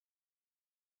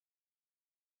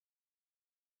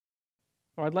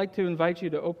Well, I'd like to invite you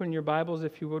to open your Bibles,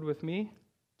 if you would, with me,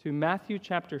 to Matthew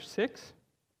chapter 6.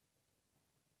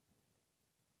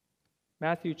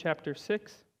 Matthew chapter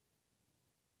 6.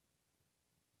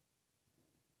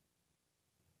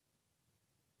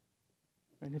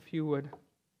 And if you would,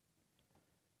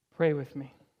 pray with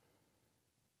me.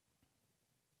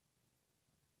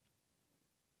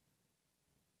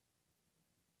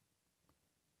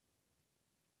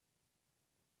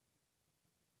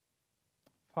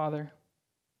 Father,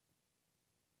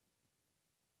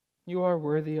 you are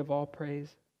worthy of all praise.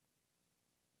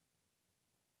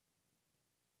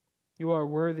 You are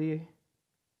worthy to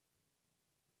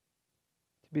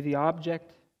be the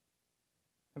object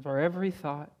of our every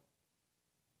thought,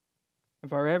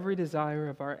 of our every desire,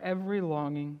 of our every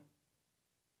longing,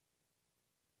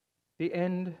 the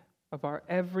end of our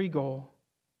every goal,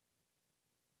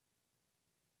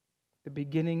 the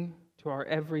beginning to our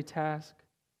every task.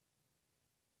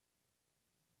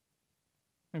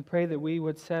 And pray that we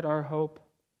would set our hope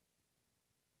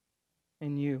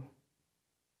in you.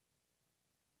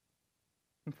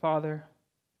 And Father,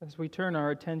 as we turn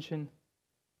our attention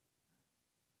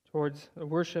towards the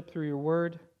worship through your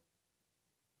word,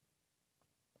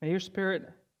 may your Spirit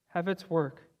have its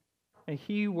work. May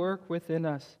he work within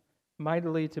us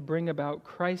mightily to bring about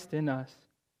Christ in us,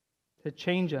 to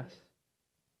change us,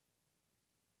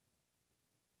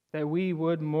 that we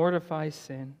would mortify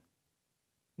sin,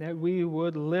 that we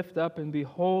would lift up and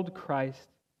behold Christ,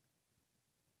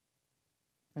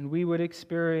 and we would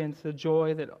experience the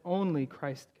joy that only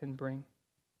Christ can bring.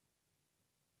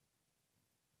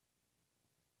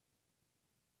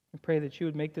 I pray that you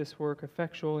would make this work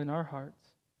effectual in our hearts.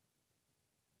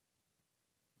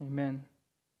 Amen.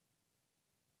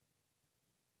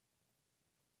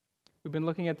 We've been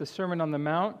looking at the Sermon on the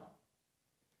Mount.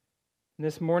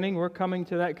 This morning, we're coming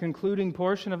to that concluding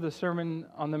portion of the Sermon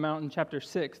on the Mount in chapter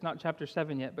 6, not chapter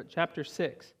 7 yet, but chapter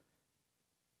 6.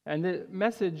 And the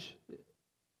message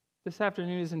this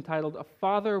afternoon is entitled, A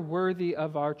Father Worthy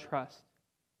of Our Trust.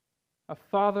 A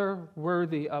Father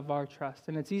Worthy of Our Trust.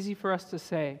 And it's easy for us to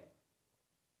say,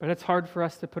 but it's hard for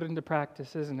us to put into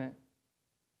practice, isn't it?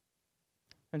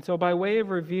 And so by way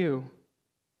of review,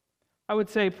 I would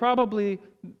say probably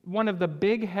one of the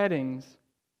big headings,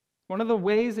 one of the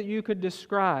ways that you could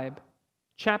describe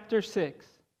chapter 6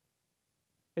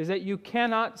 is that you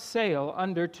cannot sail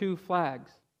under two flags.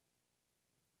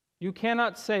 You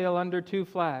cannot sail under two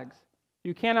flags.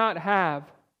 You cannot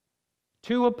have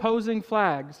two opposing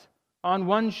flags on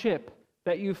one ship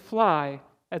that you fly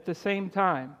at the same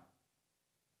time.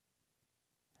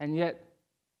 And yet,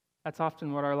 that's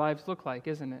often what our lives look like,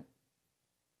 isn't it?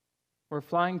 We're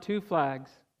flying two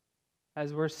flags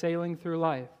as we're sailing through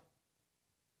life.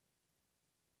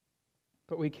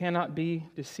 But we cannot be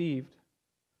deceived.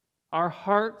 Our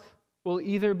heart will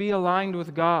either be aligned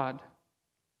with God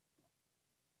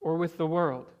or with the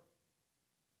world.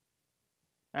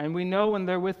 And we know when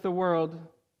they're with the world,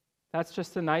 that's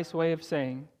just a nice way of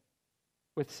saying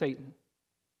with Satan.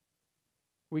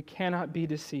 We cannot be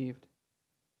deceived.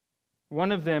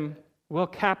 One of them will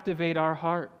captivate our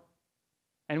heart.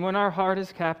 And when our heart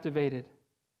is captivated,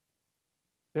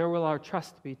 there will our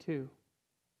trust be too.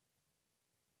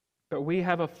 But we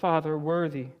have a Father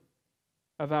worthy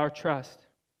of our trust.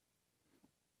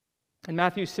 In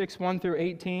Matthew 6, 1 through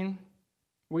 18,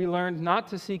 we learned not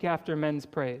to seek after men's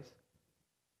praise.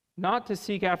 Not to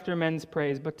seek after men's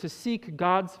praise, but to seek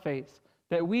God's face.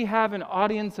 That we have an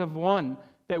audience of one,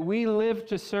 that we live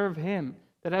to serve Him.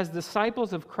 That as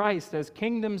disciples of Christ, as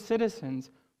kingdom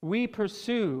citizens, we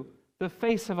pursue the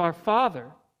face of our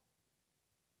Father.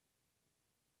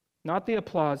 Not the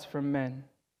applause from men.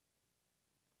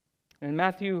 In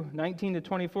Matthew 19 to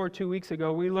 24, 2 weeks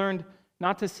ago, we learned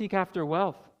not to seek after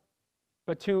wealth,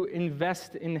 but to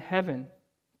invest in heaven.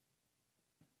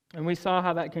 And we saw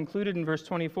how that concluded in verse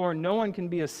 24. No one can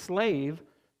be a slave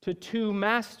to two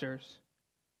masters.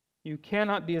 You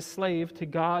cannot be a slave to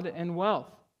God and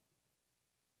wealth.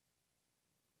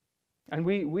 And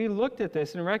we looked at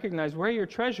this and recognized where your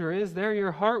treasure is, there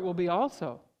your heart will be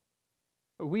also.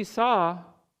 We saw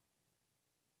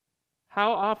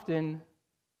how often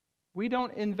we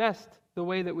don't invest the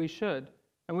way that we should.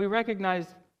 And we recognize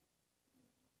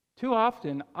too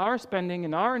often our spending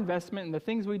and our investment and the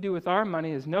things we do with our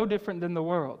money is no different than the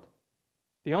world.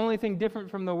 The only thing different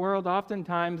from the world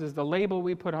oftentimes is the label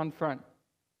we put on front.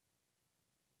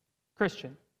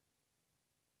 Christian.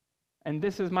 And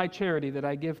this is my charity that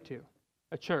I give to,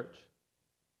 a church.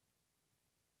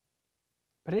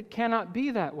 But it cannot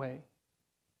be that way.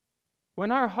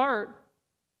 When our heart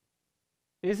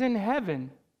is in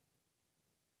heaven,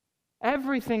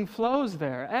 everything flows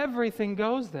there. Everything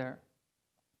goes there.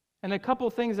 And a couple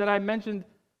things that I mentioned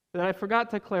that I forgot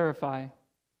to clarify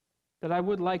that I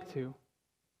would like to.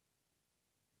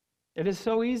 It is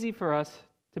so easy for us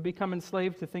to become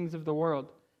enslaved to things of the world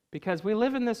because we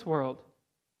live in this world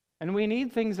and we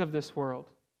need things of this world.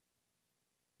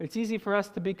 It's easy for us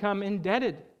to become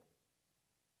indebted.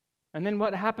 And then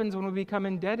what happens when we become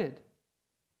indebted?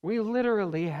 We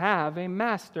literally have a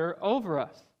master over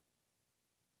us.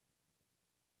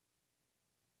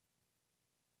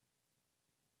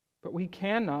 But we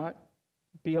cannot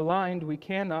be aligned, we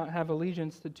cannot have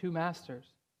allegiance to two masters.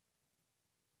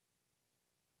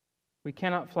 We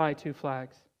cannot fly two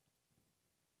flags.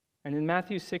 And in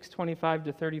Matthew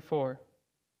 6:25-34,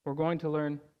 we're going to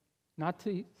learn not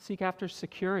to seek after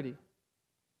security.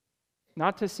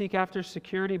 Not to seek after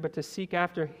security, but to seek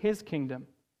after His kingdom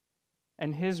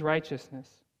and His righteousness.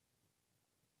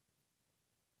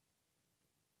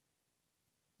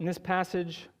 In this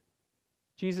passage,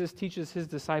 Jesus teaches His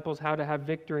disciples how to have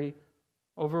victory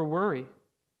over worry.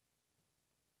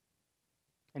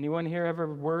 Anyone here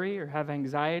ever worry or have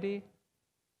anxiety?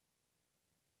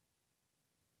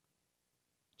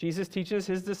 Jesus teaches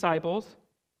His disciples,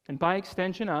 and by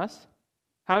extension us,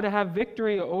 how to have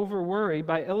victory over worry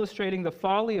by illustrating the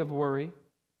folly of worry,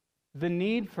 the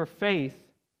need for faith,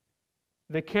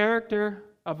 the character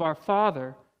of our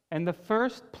Father, and the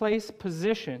first place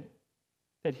position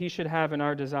that He should have in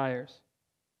our desires.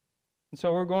 And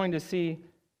so we're going to see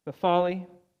the folly,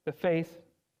 the faith,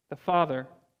 the Father,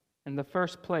 and the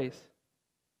first place.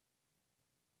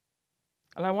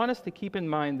 And I want us to keep in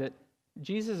mind that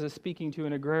Jesus is speaking to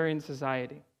an agrarian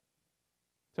society.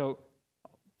 So,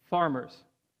 farmers.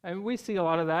 And we see a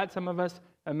lot of that. Some of us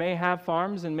may have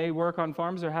farms and may work on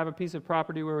farms or have a piece of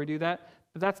property where we do that.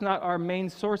 But that's not our main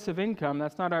source of income.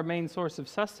 That's not our main source of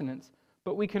sustenance.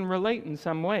 But we can relate in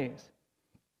some ways.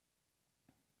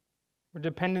 We're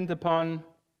dependent upon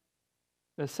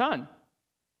the sun.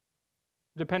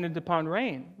 Dependent upon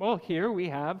rain. Well, here we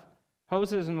have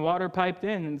hoses and water piped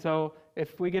in. And so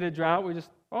if we get a drought,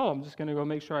 I'm just going to go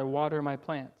make sure I water my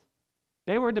plants.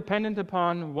 They were dependent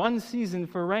upon one season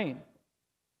for rain.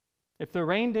 If the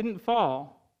rain didn't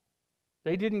fall,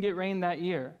 they didn't get rain that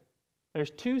year.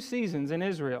 There's two seasons in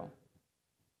Israel.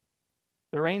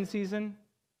 The rain season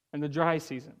and the dry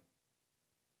season.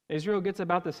 Israel gets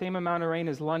about the same amount of rain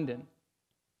as London,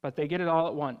 but they get it all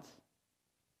at once.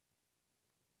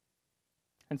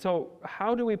 And so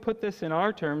how do we put this in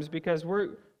our terms? Because we're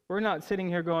not sitting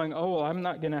here going, oh, well, I'm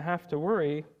not going to have to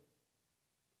worry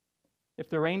if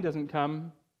the rain doesn't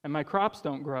come and my crops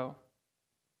don't grow.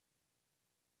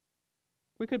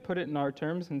 We could put it in our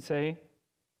terms and say,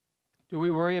 do we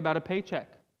worry about a paycheck?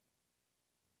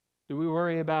 Do we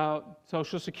worry about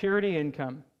Social Security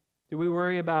income? Do we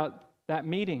worry about that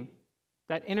meeting,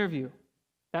 that interview,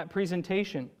 that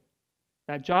presentation,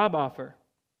 that job offer,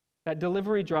 that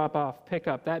delivery drop-off,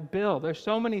 pickup, that bill? There's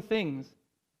so many things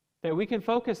that we can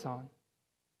focus on,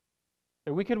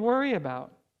 that we could worry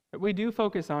about, that we do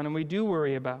focus on and we do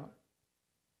worry about.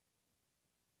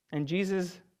 And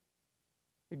Jesus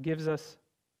gives us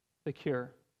the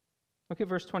cure. Look at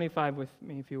verse 25 with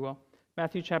me, if you will.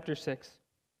 Matthew chapter 6.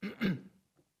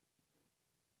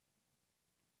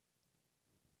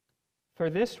 For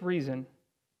this reason,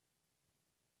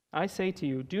 I say to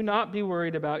you, do not be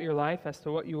worried about your life as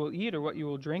to what you will eat or what you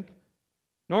will drink,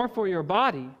 nor for your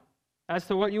body as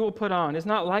to what you will put on. Is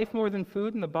not life more than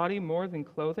food and the body more than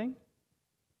clothing?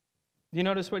 Do you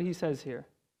notice what he says here?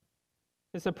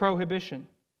 It's a prohibition.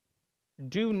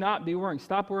 Do not be worrying.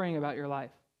 Stop worrying about your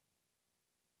life.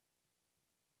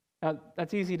 Now,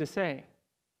 that's easy to say.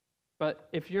 But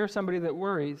if you're somebody that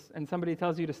worries and somebody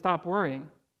tells you to stop worrying,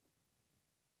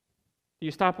 do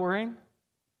you stop worrying?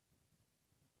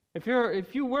 If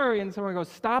you worry and someone goes,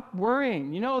 stop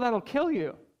worrying, that'll kill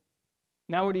you.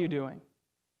 Now what are you doing?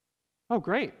 Oh,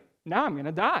 great. Now I'm going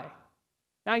to die.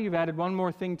 Now you've added one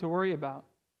more thing to worry about.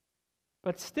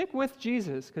 But stick with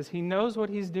Jesus because He knows what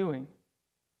He's doing.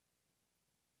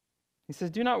 He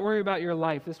says, do not worry about your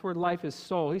life. This word life is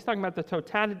soul. He's talking about the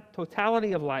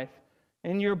totality of life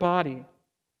in your body.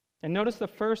 And notice the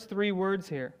first three words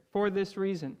here, for this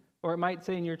reason. Or it might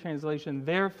say in your translation,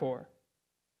 therefore.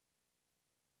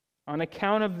 On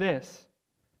account of this.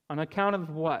 On account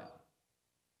of what?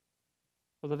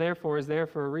 Well, the therefore is there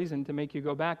for a reason to make you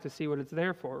go back to see what it's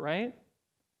there for, right?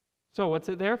 So what's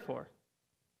it there for?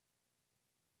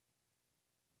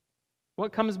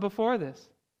 What comes before this?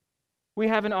 We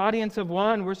have an audience of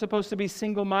one. We're supposed to be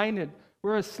single-minded.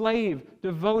 We're a slave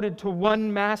devoted to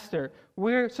one master.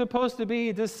 We're supposed to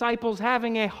be disciples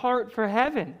having a heart for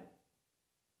heaven.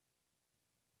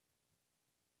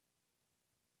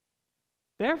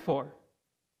 Therefore,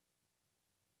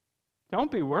 Don't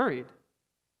be worried.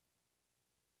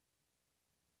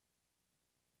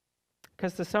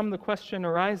 Because to some the question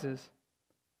arises,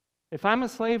 if I'm a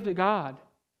slave to God,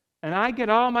 and I get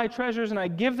all my treasures and I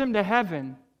give them to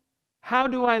heaven, how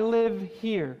do I live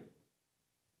here?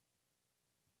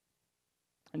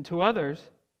 And to others,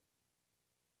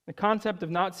 the concept of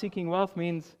not seeking wealth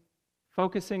means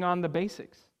focusing on the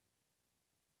basics.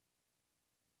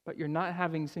 But you're not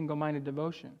having single-minded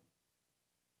devotion.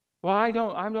 Well, I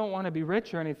don't want to be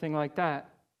rich or anything like that,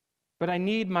 but I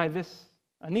need my this,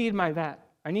 I need my that,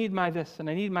 I need my this, and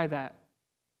I need my that.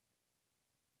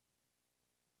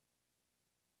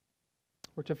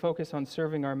 We're to focus on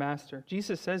serving our master.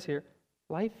 Jesus says here,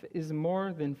 life is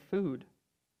more than food.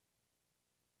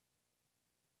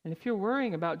 And if you're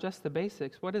worrying about just the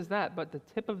basics, what is that but the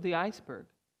tip of the iceberg?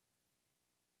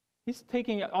 He's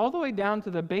taking it all the way down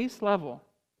to the base level.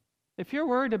 If you're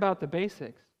worried about the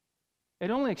basics,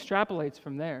 it only extrapolates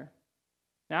from there.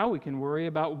 Now we can worry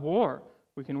about war.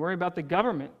 We can worry about the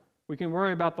government. We can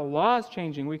worry about the laws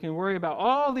changing. We can worry about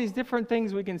all these different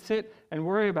things we can sit and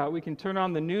worry about. We can turn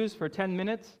on the news for 10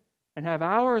 minutes and have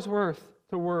hours worth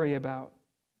to worry about.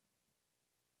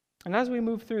 And as we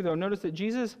move through, though, notice that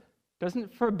Jesus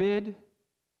doesn't forbid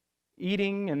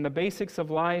eating and the basics of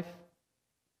life,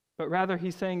 but rather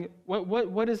he's saying,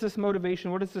 what is this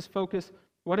motivation? What is this focus?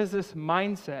 What is this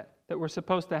mindset that we're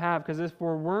supposed to have? Because if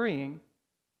we're worrying,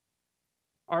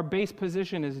 our base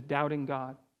position is doubting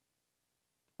God.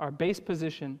 Our base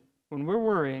position when we're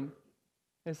worrying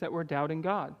is that we're doubting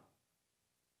God.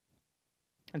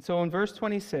 And so in verse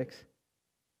 26,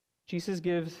 Jesus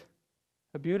gives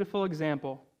a beautiful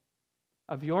example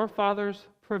of your Father's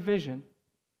provision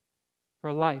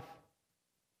for life.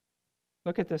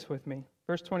 Look at this with me.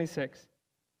 Verse 26.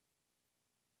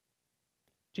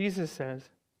 Jesus says,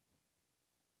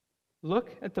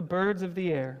 "Look at the birds of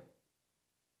the air,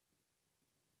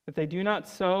 that they do not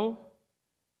sow,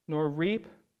 nor reap,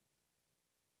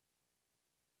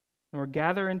 nor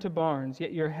gather into barns,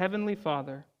 yet your heavenly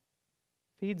Father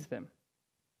feeds them.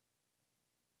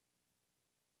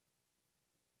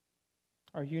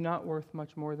 Are you not worth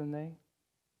much more than they?"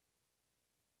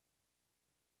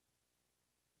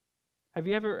 Have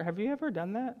you ever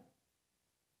done that?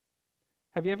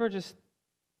 Have you ever just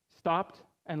stopped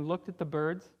and looked at the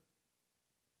birds?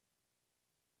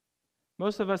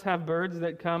 Most of us have birds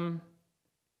that come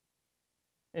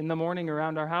in the morning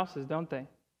around our houses, don't they?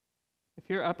 If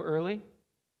you're up early,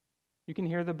 you can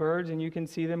hear the birds and you can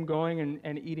see them going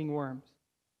and eating worms,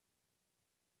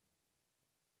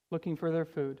 looking for their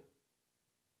food.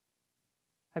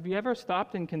 Have you ever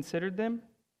stopped and considered them?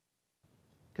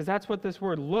 Because that's what this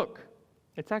word look,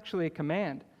 it's actually a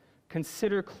command.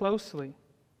 Consider closely.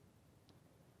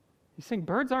 He's saying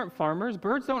birds aren't farmers.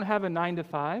 Birds don't have a 9 to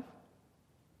 5.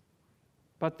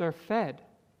 But they're fed.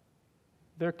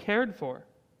 They're cared for.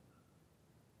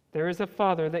 There is a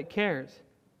Father that cares.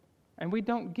 And we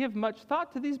don't give much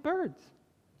thought to these birds.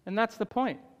 And that's the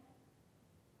point.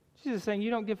 Jesus is saying you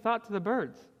don't give thought to the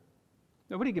birds.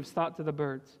 Nobody gives thought to the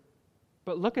birds.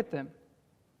 But look at them.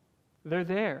 They're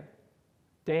there,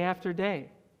 day after day,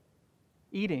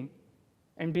 eating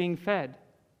and being fed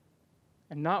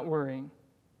and not worrying.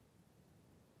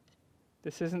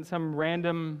 This isn't some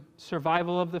random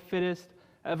survival of the fittest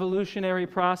evolutionary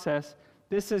process.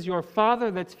 This is your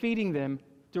Father that's feeding them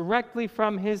directly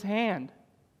from His hand.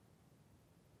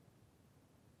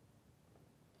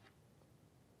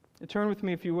 Turn with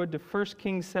me, if you would, to 1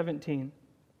 Kings 17.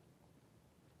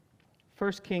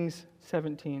 1 Kings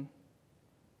 17.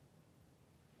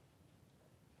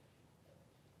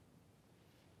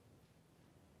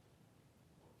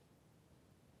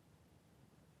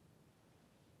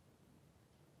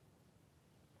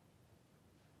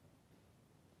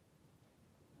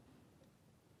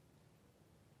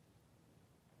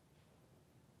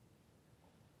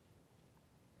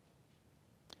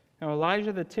 Now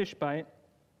Elijah the Tishbite,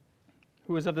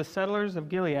 who was of the settlers of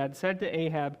Gilead, said to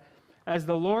Ahab, "As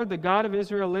the Lord, the God of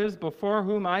Israel, lives, before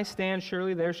whom I stand,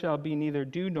 surely there shall be neither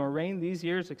dew nor rain these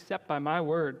years except by my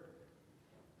word."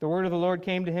 The word of the Lord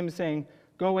came to him, saying,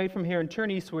 "Go away from here and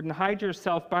turn eastward and hide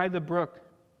yourself by the brook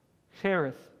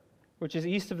Cherith, which is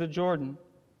east of the Jordan.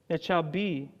 It shall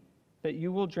be that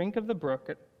you will drink of the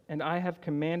brook, and I have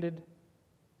commanded"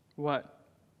 what?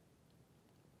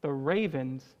 "The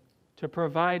ravens to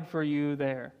provide for you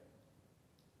there."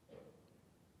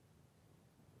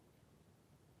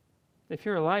 If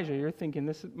you're Elijah, you're thinking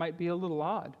this might be a little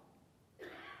odd.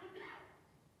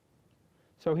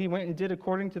 So he went and did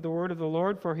according to the word of the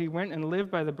Lord, for he went and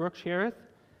lived by the brook Cherith,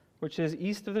 which is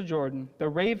east of the Jordan. The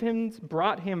ravens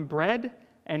brought him bread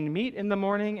and meat in the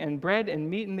morning, and bread and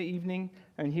meat in the evening,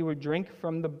 and he would drink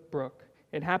from the brook.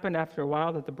 It happened after a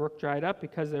while that the brook dried up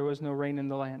because there was no rain in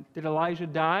the land. Did Elijah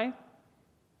die?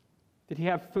 Did he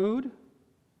have food?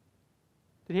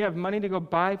 Did he have money to go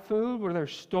buy food? Were there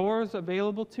stores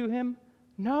available to him?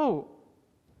 No.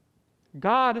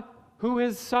 God, who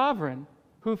is sovereign,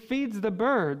 who feeds the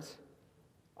birds,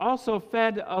 also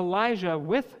fed Elijah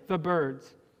with the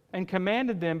birds and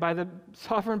commanded them by the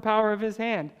sovereign power of his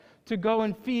hand to go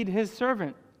and feed his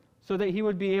servant so that he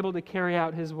would be able to carry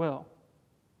out his will.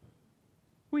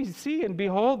 We see and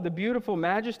behold the beautiful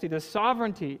majesty, the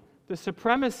sovereignty, the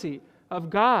supremacy of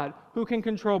God who can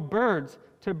control birds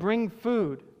to bring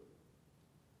food.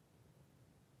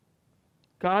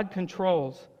 God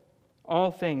controls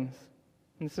all things.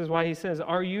 And this is why he says,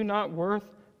 "Are you not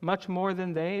worth much more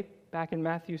than they?" Back in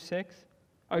Matthew 6.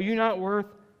 Are you not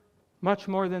worth much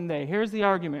more than they? Here's the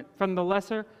argument, from the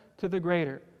lesser to the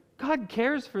greater. God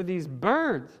cares for these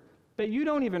birds that you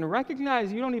don't even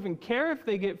recognize. You don't even care if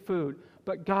they get food.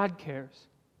 But God cares.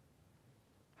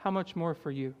 How much more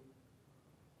for you?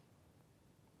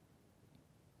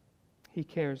 He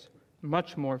cares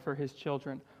much more for his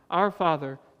children. Our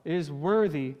Father is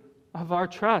worthy of our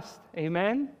trust.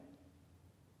 Amen?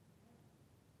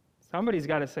 Somebody's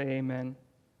got to say amen.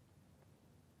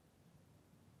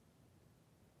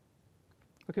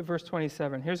 Look at verse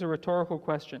 27. Here's a rhetorical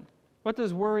question. What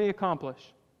does worry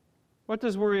accomplish? What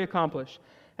does worry accomplish?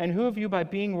 And who of you, by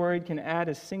being worried, can add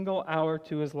a single hour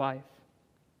to his life?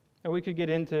 And we could get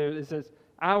into, is this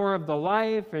hour of the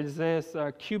life? Is this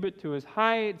a cubit to his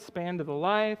height, span to the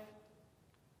life?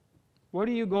 What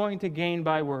are you going to gain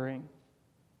by worrying?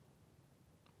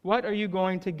 What are you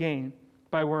going to gain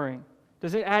by worrying?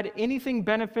 Does it add anything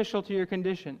beneficial to your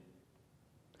condition?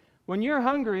 When you're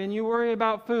hungry and you worry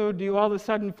about food, do you all of a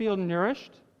sudden feel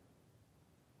nourished?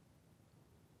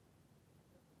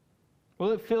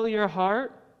 Will it fill your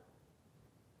heart?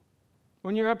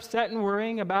 When you're upset and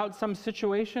worrying about some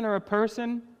situation or a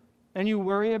person and you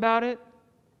worry about it,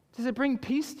 does it bring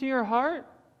peace to your heart?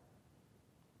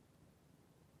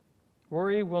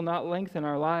 Worry will not lengthen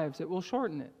our lives. It will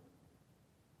shorten it.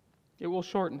 It will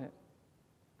shorten it.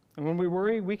 And when we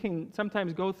worry, we can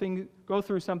sometimes go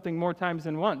through something more times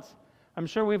than once. I'm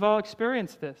sure we've all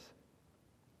experienced this.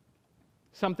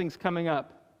 Something's coming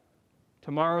up.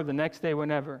 Tomorrow, the next day,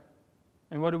 whenever.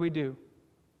 And what do?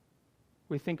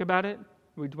 We think about it.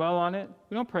 We dwell on it.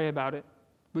 We don't pray about it.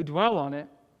 We dwell on it,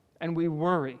 and we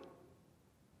worry.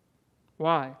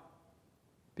 Why?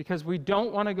 Because we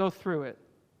don't want to go through it.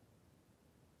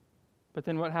 But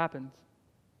then what happens?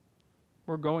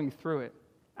 We're going through it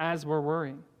as we're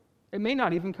worrying. It may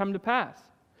not even come to pass.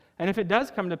 And if it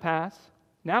does come to pass,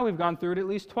 now we've gone through it at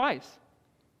least twice.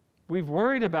 We've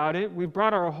worried about it. We've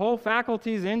brought our whole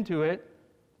faculties into it.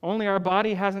 Only our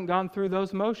body hasn't gone through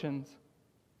those motions.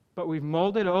 But we've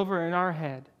molded over in our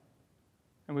head.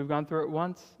 And we've gone through it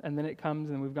once, and then it comes,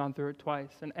 and we've gone through it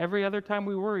twice. And every other time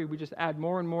we worry, we just add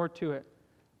more and more to it.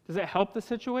 Does it help the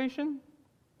situation?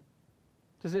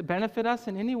 Does it benefit us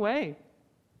in any way?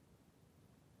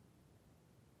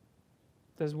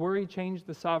 Does worry change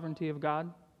the sovereignty of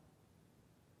God?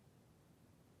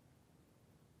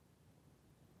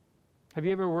 Have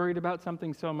you ever worried about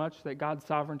something so much that God's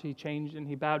sovereignty changed and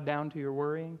he bowed down to your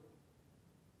worrying?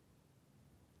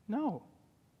 No.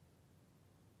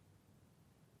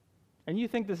 And you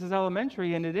think this is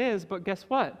elementary, and it is, but guess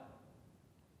what?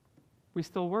 We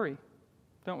still worry,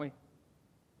 don't we?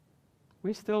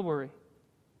 We still worry.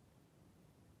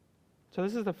 So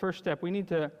this is the first step. We need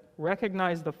to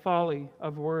recognize the folly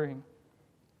of worrying.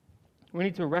 We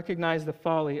need to recognize the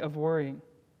folly of worrying.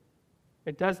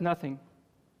 It does nothing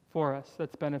for us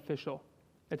that's beneficial.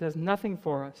 It does nothing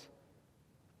for us.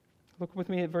 Look with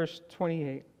me at verse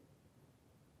 28.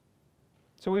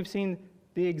 So we've seen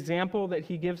the example that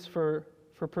he gives for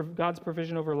God's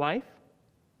provision over life.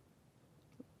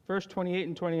 Verse 28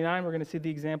 and 29, we're going to see the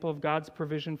example of God's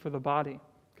provision for the body.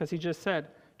 Because he just said,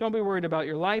 don't be worried about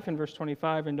your life in verse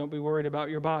 25, and don't be worried about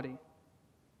your body.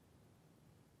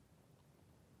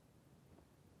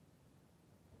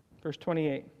 Verse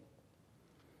 28.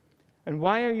 And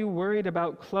why are you worried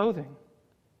about clothing?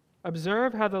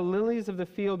 Observe how the lilies of the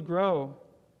field grow.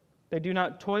 They do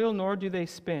not toil, nor do they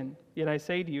spin. Yet I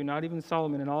say to you, not even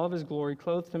Solomon in all of his glory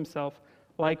clothed himself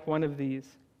like one of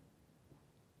these.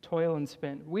 Toil and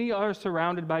spin. We are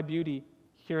surrounded by beauty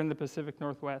here in the Pacific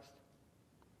Northwest.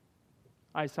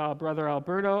 I saw Brother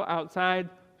Alberto outside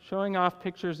showing off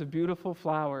pictures of beautiful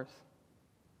flowers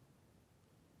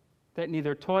that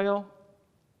neither toil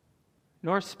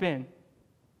nor spin.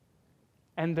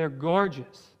 And they're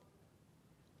gorgeous.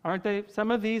 Aren't they?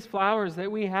 Some of these flowers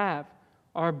that we have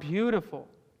are beautiful.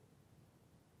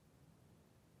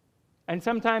 And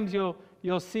sometimes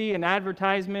you'll see an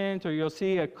advertisement or you'll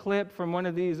see a clip from one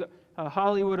of these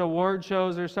Hollywood award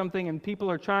shows or something, and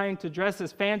people are trying to dress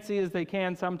as fancy as they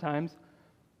can sometimes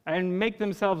and make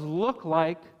themselves look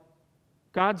like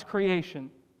God's creation,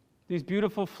 these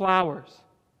beautiful flowers,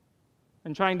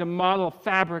 and trying to model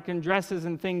fabric and dresses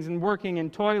and things and working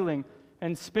and toiling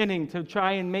and spinning to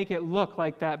try and make it look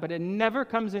like that. But it never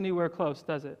comes anywhere close,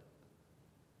 does it?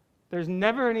 There's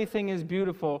never anything as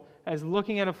beautiful as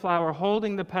looking at a flower,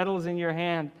 holding the petals in your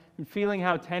hand and feeling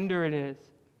how tender it is,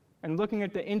 and looking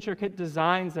at the intricate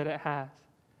designs that it has,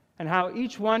 and how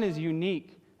each one is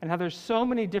unique, and how there's so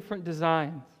many different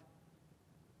designs.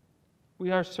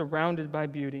 We are surrounded by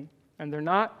beauty, and they're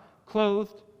not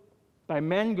clothed by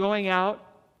men going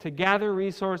out to gather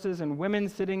resources and women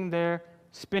sitting there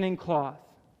spinning cloth.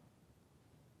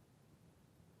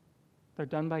 They're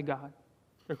done by God.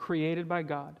 They're created by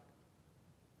God.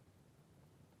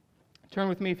 Turn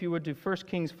with me, if you would, to 1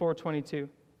 Kings 4:22.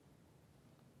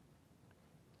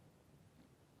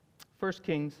 1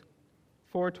 Kings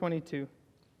 4:22.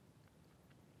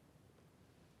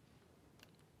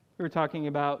 We were talking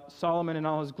about Solomon in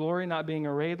all his glory not being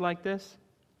arrayed like this.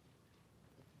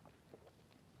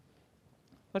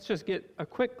 Let's just get a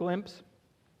quick glimpse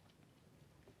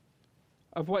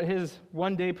of what his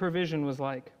one-day provision was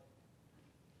like.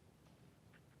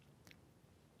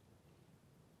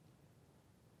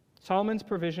 Solomon's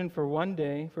provision for one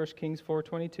day, 1 Kings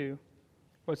 4:22,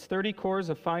 was 30 cores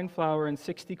of fine flour and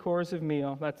 60 cores of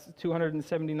meal. That's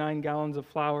 279 gallons of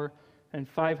flour and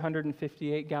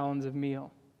 558 gallons of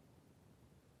meal.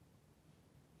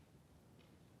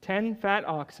 10 fat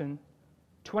oxen,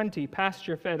 20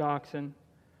 pasture-fed oxen,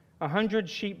 100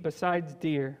 sheep besides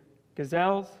deer,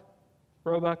 gazelles,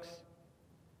 roebucks,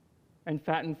 and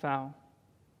fattened fowl.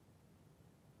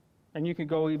 And you could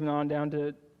go even on down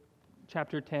to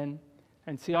chapter 10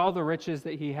 and see all the riches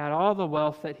that he had, all the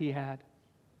wealth that he had.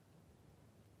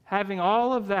 Having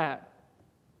all of that,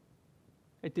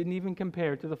 it didn't even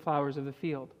compare to the flowers of the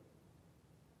field.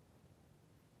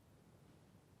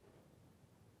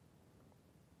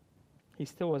 He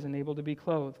still wasn't able to be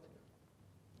clothed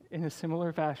in a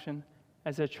similar fashion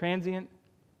as a transient,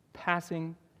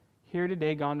 passing, here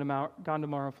today, gone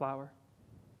tomorrow flower.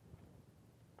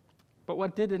 But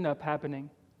what did end up happening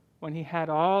when he had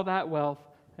all that wealth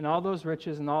and all those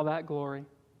riches and all that glory?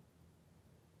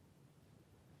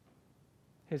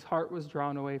 His heart was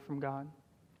drawn away from God.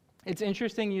 It's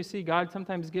interesting, you see, God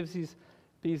sometimes gives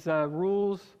these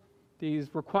rules,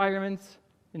 these requirements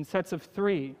in sets of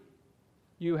 3.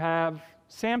 You have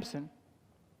Samson.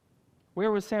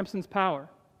 Where was Samson's power?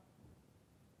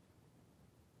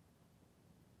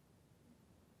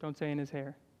 Don't say in his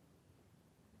hair.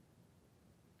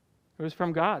 It was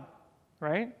from God,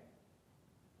 right?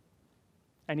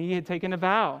 And he had taken a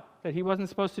vow that he wasn't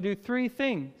supposed to do 3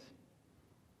 things: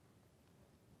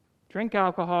 drink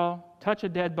alcohol, touch a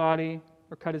dead body,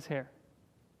 or cut his hair.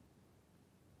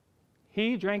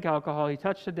 He drank alcohol, he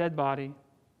touched a dead body,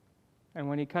 and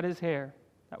when he cut his hair,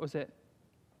 that was it.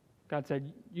 God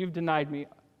said, you've denied me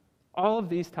all of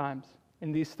these times,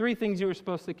 and these 3 things you were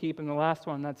supposed to keep, and the last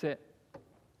one, that's it.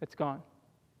 It's gone.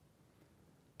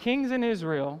 Kings in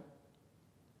Israel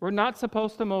were not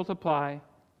supposed to multiply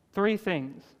 3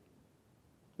 things.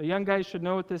 The young guys should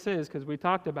know what this is because we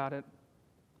talked about it.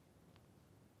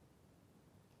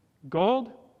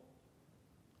 Gold,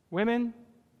 women,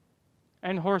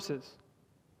 and horses.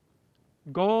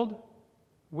 Gold,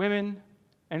 women,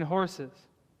 and horses.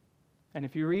 And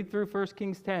if you read through 1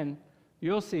 Kings 10,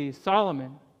 you'll see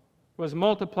Solomon was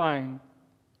multiplying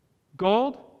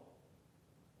gold,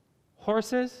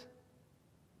 horses,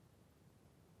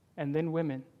 and then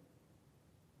women.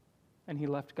 And he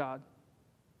left God.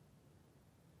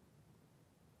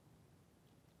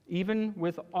 Even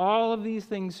with all of these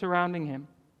things surrounding him,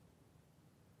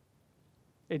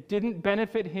 it didn't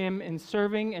benefit him in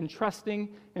serving and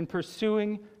trusting and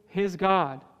pursuing his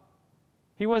God.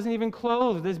 He wasn't even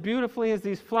clothed as beautifully as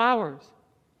these flowers.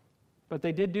 But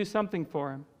they did do something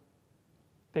for him.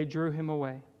 They drew him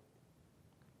away.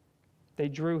 They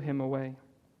drew him away.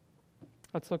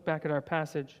 Let's look back at our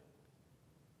passage.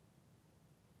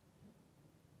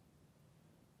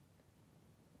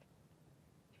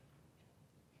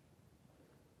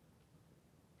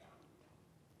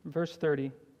 Verse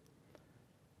 30.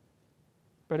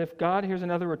 But if God, here's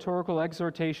another rhetorical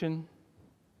exhortation.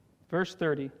 Verse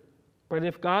 30. But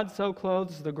if God so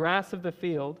clothes the grass of the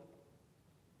field,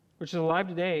 which is alive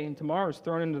today and tomorrow is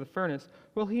thrown into the furnace,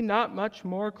 will he not much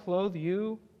more clothe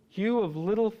you, you of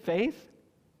little faith?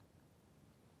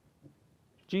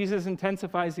 Jesus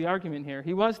intensifies the argument here.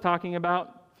 He was talking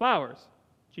about flowers.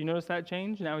 Do you notice that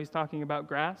change? Now he's talking about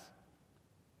grass.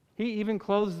 He even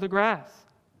clothes the grass.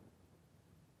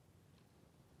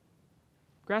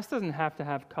 Grass doesn't have to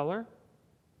have color.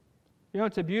 You know,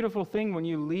 it's a beautiful thing when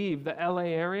you leave the LA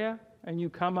area and you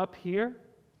come up here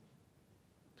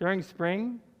during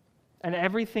spring and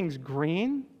everything's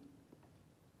green.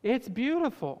 It's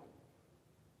beautiful.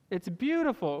 It's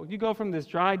beautiful. You go from this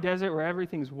dry desert where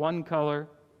everything's one color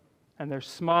and there's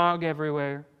smog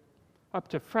everywhere, up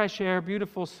to fresh air,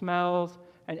 beautiful smells,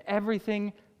 and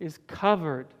everything is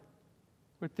covered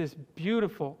with this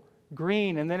beautiful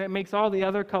green, and then it makes all the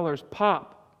other colors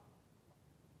pop.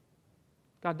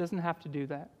 God doesn't have to do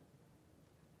that,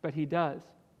 but he does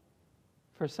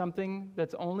for something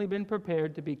that's only been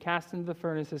prepared to be cast into the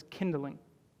furnace as kindling.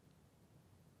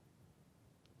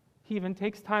 He even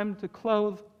takes time to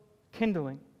clothe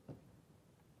kindling.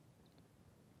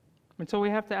 And so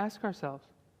we have to ask ourselves,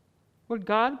 would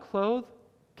God clothe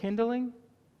kindling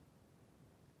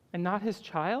and not his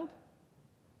child?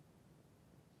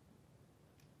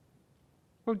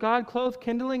 Would God clothe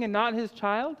kindling and not his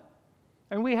child?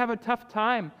 And we have a tough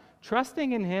time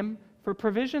trusting in him for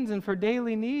provisions and for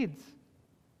daily needs.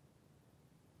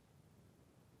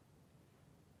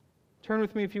 Turn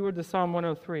with me, if you would, to Psalm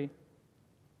 103.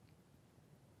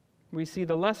 We see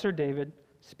the lesser David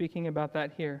speaking about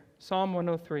that here. Psalm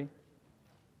 103.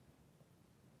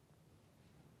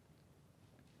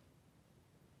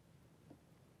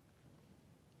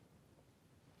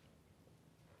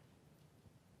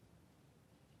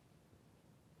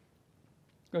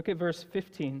 Look at verse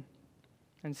 15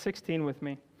 and 16 with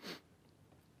me.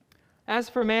 As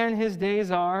for man, his days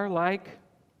are like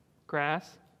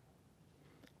grass.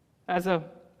 As a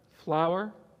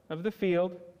flower of the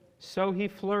field, so he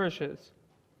flourishes.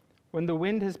 When the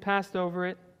wind has passed over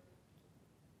it,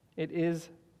 it is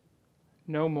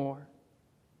no more,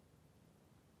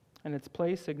 and its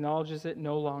place acknowledges it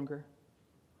no longer.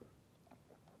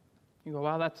 You go,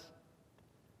 wow,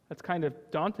 that's kind of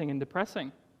daunting and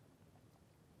depressing.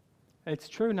 It's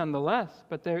true nonetheless,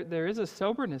 but there is a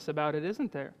soberness about it,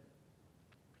 isn't there?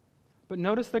 But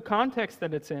notice the context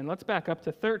that it's in. Let's back up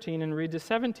to 13 and read to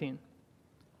 17.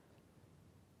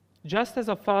 Just as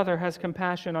a father has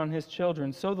compassion on his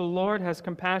children, so the Lord has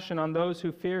compassion on those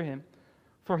who fear him.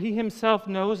 For he himself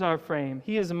knows our frame.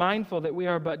 He is mindful that we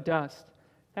are but dust.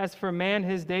 As for man,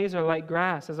 his days are like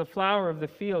grass, as a flower of the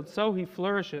field, so he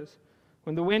flourishes.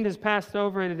 When the wind has passed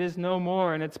over it, it is no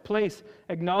more, and its place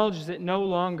acknowledges it no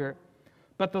longer.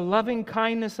 But the loving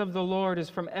kindness of the Lord is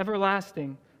from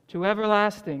everlasting to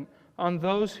everlasting on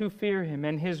those who fear him,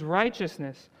 and his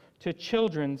righteousness to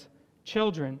children's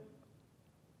children.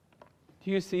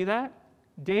 Do you see that?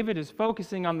 David is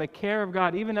focusing on the care of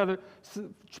God, even other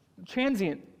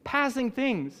transient, passing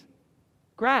things.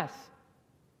 Grass,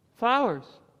 flowers,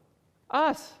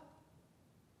 us.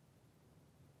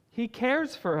 He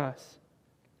cares for us.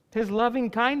 His loving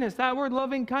kindness, that word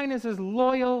loving kindness is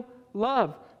loyal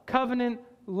love, covenant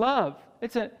love.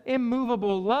 It's an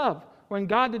immovable love. When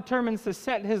God determines to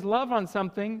set his love on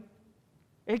something,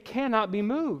 it cannot be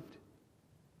moved.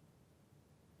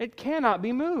 It cannot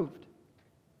be moved.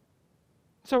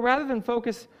 So rather than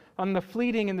focus on the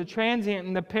fleeting and the transient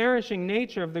and the perishing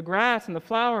nature of the grass and the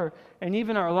flower and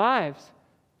even our lives,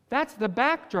 that's the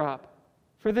backdrop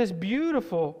for this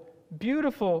beautiful,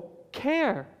 beautiful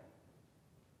care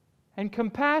and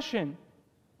compassion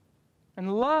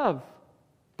and love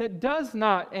that does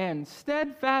not end.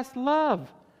 Steadfast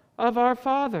love of our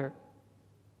Father.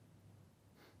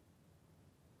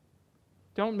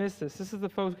 Don't miss this. This is the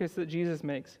focus that Jesus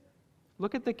makes.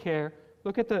 Look at the care.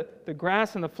 Look at the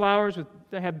grass and the flowers.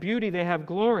 They have beauty, they have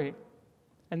glory,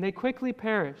 and they quickly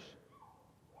perish.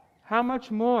 How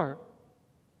much more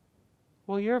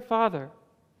will your Father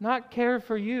not care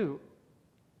for you?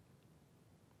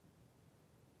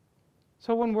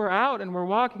 So when we're out and we're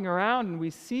walking around and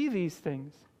we see these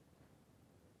things,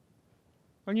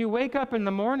 when you wake up in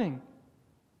the morning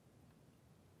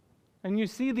and you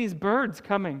see these birds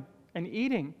coming and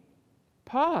eating,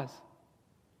 pause,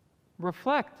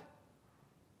 reflect.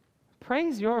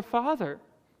 Praise your Father.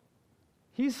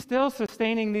 He's still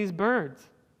sustaining these birds.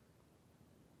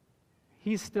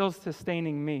 He's still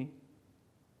sustaining me.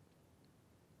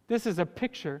 This is a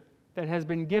picture that has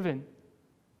been given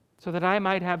so that I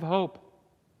might have hope,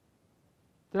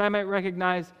 that I might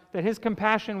recognize that his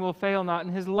compassion will fail not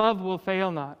and his love will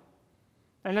fail not.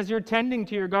 And as you're tending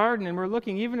to your garden and we're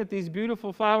looking even at these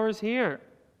beautiful flowers here,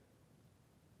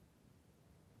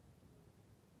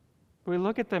 we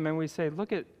look at them and we say,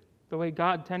 look at the way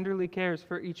God tenderly cares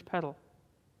for each petal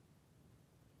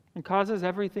and causes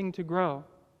everything to grow.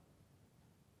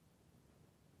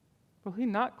 Will He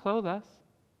not clothe us?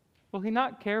 Will He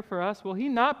not care for us? Will He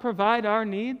not provide our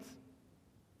needs?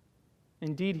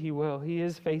 Indeed, He will. He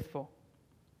is faithful.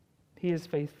 He is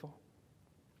faithful.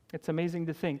 It's amazing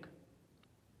to think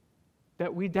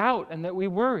that we doubt and that we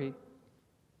worry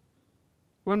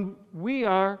when we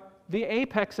are the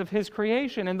apex of His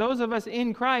creation, and those of us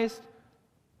in Christ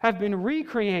have been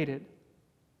recreated.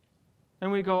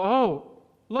 And we go, oh,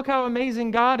 look how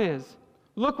amazing God is.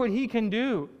 Look what He can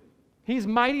do. He's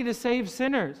mighty to save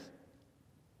sinners.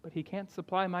 But He can't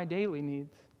supply my daily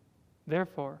needs.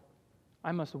 Therefore,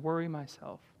 I must worry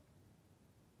myself,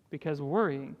 because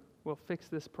worrying will fix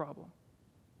this problem.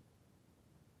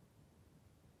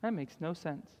 That makes no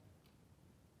sense.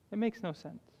 It makes no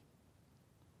sense.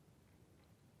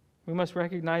 We must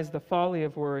recognize the folly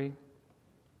of worry,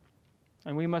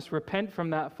 and we must repent from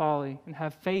that folly and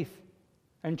have faith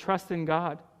and trust in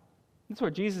God. That's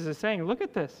what Jesus is saying. Look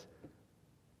at this.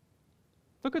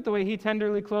 Look at the way He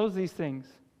tenderly clothes these things.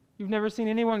 You've never seen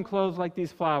anyone clothed like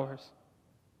these flowers.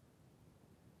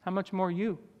 How much more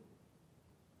you?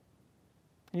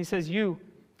 And He says, you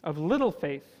of little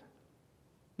faith,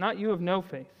 not you of no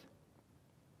faith.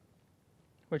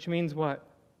 Which means what?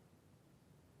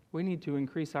 We need to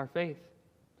increase our faith.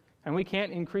 And we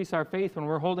can't increase our faith when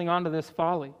we're holding on to this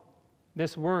folly,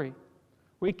 this worry.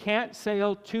 We can't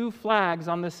sail two flags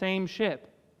on the same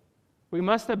ship. We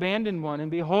must abandon one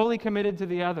and be wholly committed to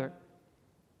the other.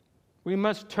 We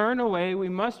must turn away, we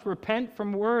must repent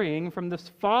from worrying, from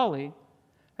this folly,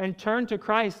 and turn to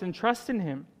Christ and trust in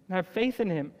Him, and have faith in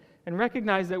Him, and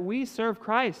recognize that we serve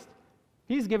Christ.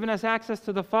 He's given us access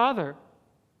to the Father.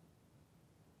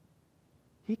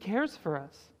 He cares for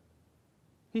us.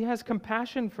 He has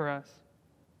compassion for us.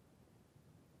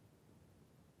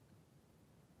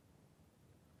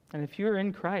 And if you're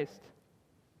in Christ,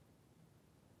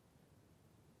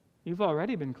 you've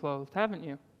already been clothed, haven't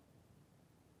you?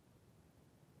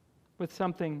 With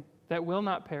something that will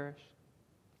not perish.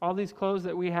 All these clothes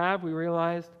that we have, we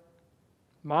realized,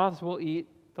 moths will eat,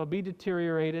 they'll be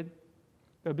deteriorated.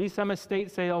 There'll be some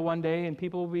estate sale one day, and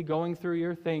people will be going through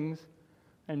your things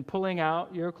and pulling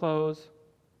out your clothes.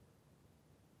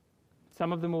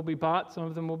 Some of them will be bought, some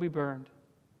of them will be burned.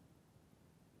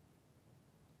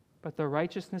 But the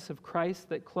righteousness of Christ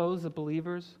that clothes the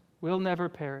believers will never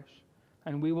perish,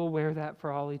 and we will wear that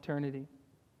for all eternity.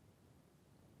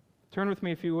 Turn with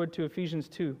me, if you would, to Ephesians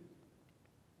 2.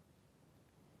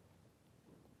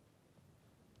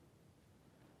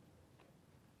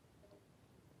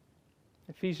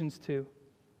 Ephesians 2.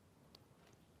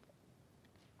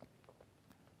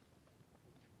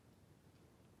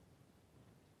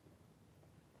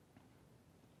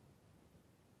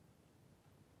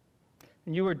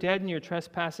 And you were dead in your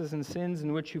trespasses and sins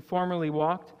in which you formerly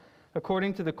walked,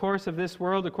 according to the course of this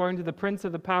world, according to the prince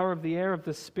of the power of the air, of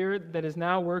the spirit that is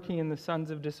now working in the sons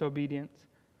of disobedience.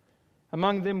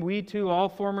 Among them we too all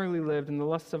formerly lived in the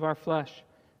lusts of our flesh,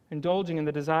 indulging in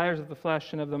the desires of the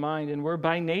flesh and of the mind, and were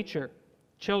by nature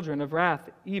children of wrath,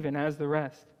 even as the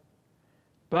rest.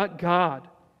 But God,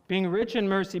 being rich in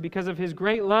mercy because of His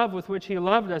great love with which He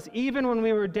loved us, even when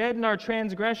we were dead in our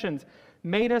transgressions,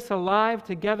 made us alive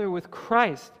together with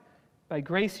Christ. By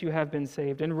grace you have been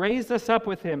saved, and raised us up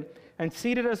with Him, and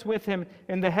seated us with Him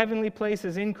in the heavenly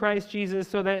places in Christ Jesus,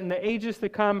 so that in the ages to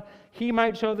come He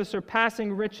might show the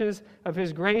surpassing riches of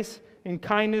His grace and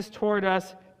kindness toward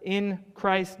us in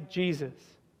Christ Jesus.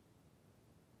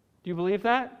 Do you believe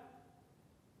that?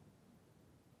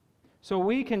 So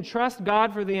we can trust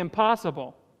God for the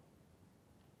impossible,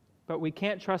 but we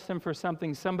can't trust Him for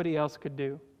something somebody else could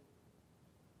do.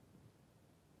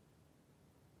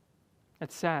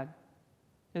 That's sad,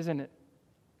 isn't it?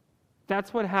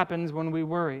 That's what happens when we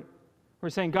worry. We're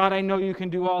saying, God, I know you can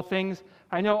do all things.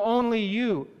 I know only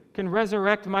you can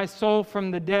resurrect my soul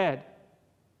from the dead.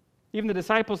 Even the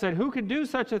disciples said, who could do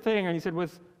such a thing? And He said,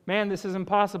 with man, this is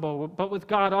impossible, but with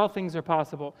God, all things are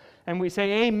possible. And we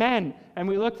say, amen. And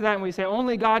we look to that and we say,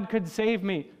 only God could save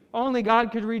me. Only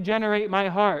God could regenerate my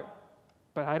heart.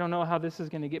 But I don't know how this is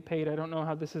going to get paid. I don't know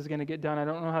how this is going to get done. I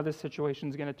don't know how this situation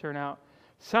is going to turn out.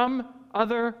 Some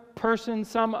other person,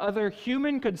 some other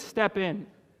human could step in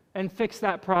and fix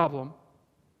that problem.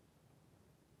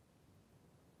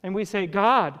 And we say,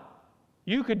 God,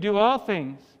 you could do all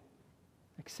things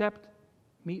except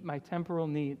meet my temporal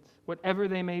needs, whatever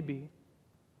they may be.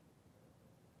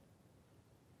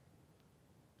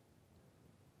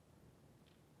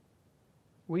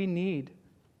 We need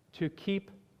to keep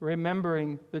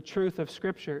remembering the truth of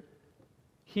Scripture.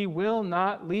 He will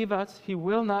not leave us. He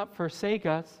will not forsake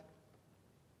us.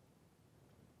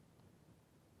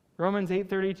 Romans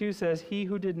 8:32 says, "He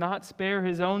who did not spare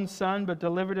his own son, but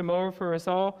delivered him over for us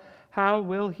all, how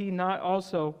will he not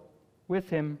also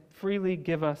with him freely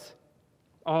give us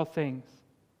all things?"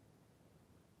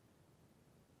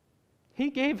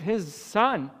 He gave his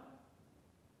son.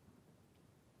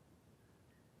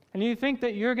 And you think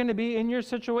that you're going to be in your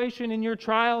situation, in your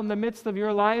trial, in the midst of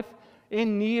your life,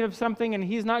 in need of something, and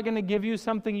he's not going to give you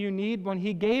something you need when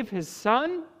he gave his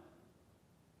son?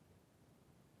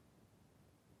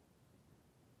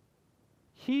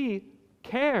 He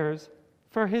cares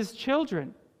for his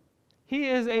children. He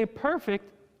is a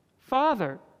perfect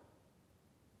father.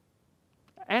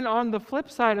 And on the flip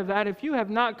side of that, if you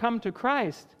have not come to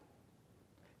Christ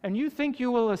and you think you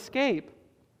will escape,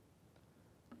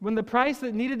 when the price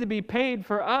that needed to be paid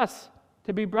for us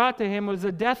to be brought to him was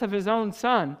the death of his own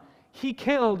son, he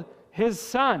killed his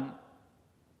son.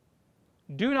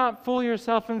 Do not fool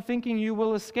yourself in thinking you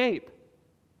will escape.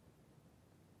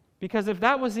 Because if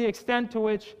that was the extent to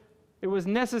which it was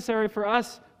necessary for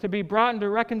us to be brought into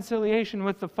reconciliation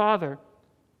with the Father,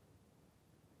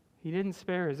 he didn't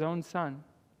spare his own son.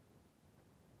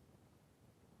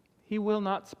 He will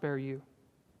not spare you.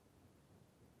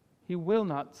 He will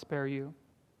not spare you.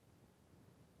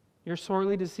 You're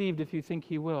sorely deceived if you think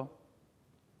he will.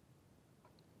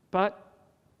 But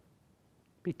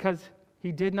because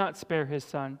he did not spare his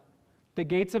son, the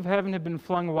gates of heaven have been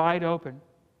flung wide open.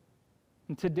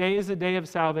 And today is a day of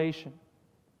salvation.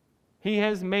 He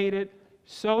has made it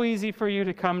so easy for you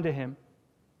to come to him.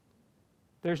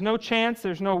 There's no chance,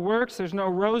 there's no works, there's no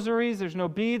rosaries, there's no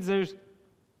beads. There's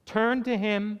turn to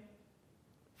him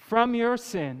from your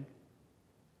sin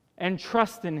and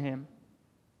trust in him.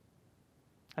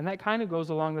 And that kind of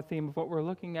goes along the theme of what we're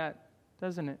looking at,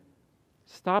 doesn't it?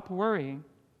 Stop worrying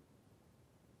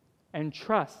and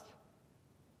trust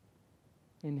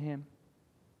in him.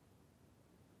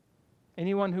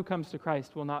 Anyone who comes to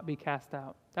Christ will not be cast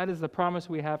out. That is the promise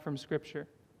we have from Scripture.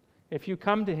 If you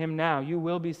come to him now, you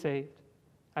will be saved.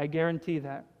 I guarantee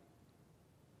that.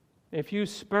 If you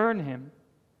spurn him,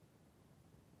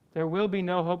 there will be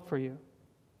no hope for you.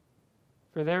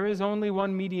 For there is only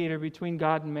one mediator between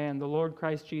God and man, the Lord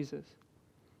Christ Jesus.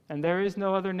 And there is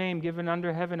no other name given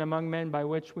under heaven among men by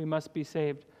which we must be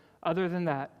saved, other than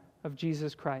that of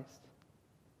Jesus Christ.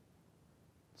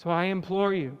 So I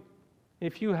implore you,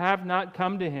 if you have not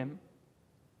come to him,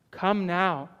 come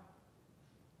now.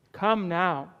 Come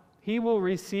now. He will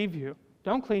receive you.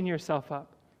 Don't clean yourself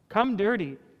up. Come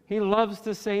dirty. He loves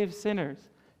to save sinners.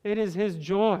 It is his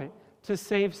joy to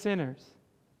save sinners.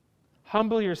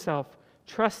 Humble yourself.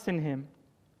 Trust in him.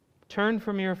 Turn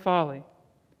from your folly.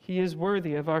 He is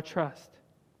worthy of our trust.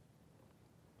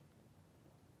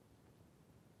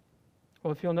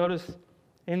 Well, if you'll notice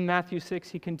in Matthew 6,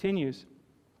 he continues.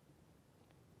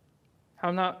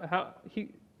 How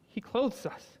he clothes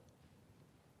us.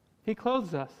 He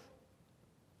clothes us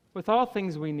with all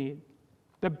things we need.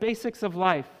 The basics of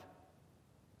life.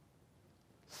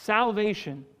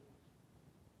 Salvation.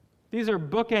 These are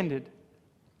bookended.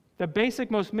 The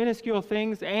basic, most minuscule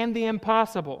things and the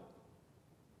impossible.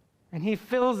 And he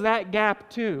fills that gap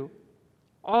too.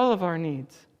 All of our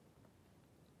needs.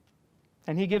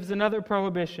 And he gives another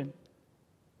prohibition.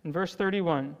 In verse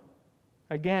 31,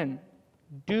 again,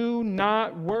 do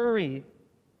not worry,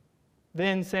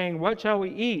 then saying, what shall we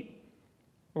eat?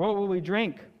 Or what will we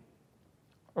drink?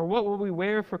 Or what will we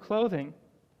wear for clothing?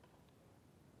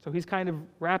 So he's kind of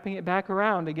wrapping it back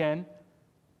around again,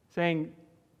 saying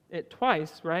it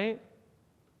twice, right?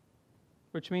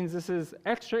 Which means this is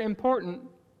extra important.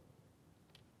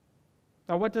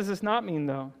 Now, what does this not mean,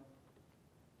 though?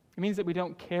 It means that we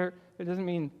don't care. It doesn't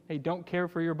mean, hey, don't care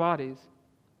for your bodies.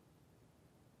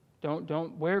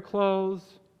 Don't wear clothes.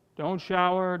 Don't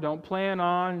shower. Don't plan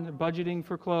on budgeting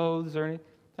for clothes or anything.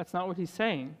 That's not what he's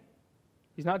saying.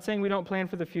 He's not saying we don't plan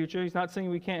for the future. He's not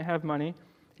saying we can't have money.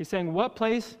 He's saying, what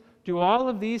place do all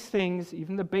of these things,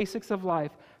 even the basics of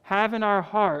life, have in our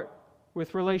heart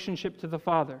with relationship to the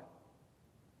Father?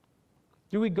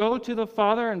 Do we go to the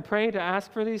Father and pray to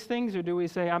ask for these things, or do we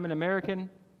say, I'm an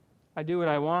American, I do what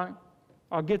I want,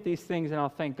 I'll get these things and I'll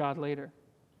thank God later?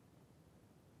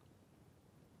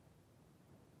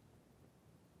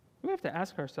 We have to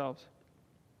ask ourselves,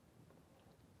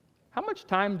 how much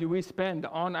time do we spend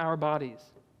on our bodies?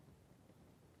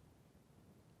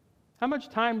 How much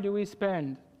time do we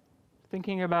spend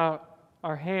thinking about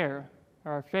our hair,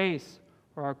 or our face,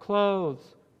 or our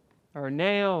clothes, or our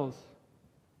nails,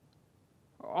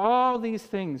 all these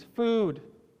things, food,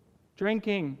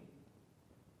 drinking,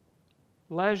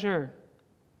 leisure?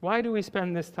 Why do we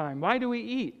spend this time? Why do we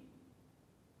eat?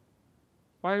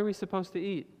 Why are we supposed to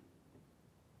eat?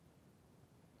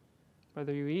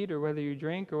 Whether you eat or whether you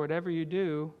drink or whatever you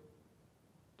do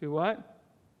what?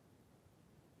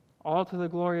 All to the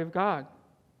glory of God.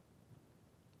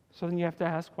 So then you have to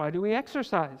ask, why do we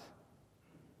exercise?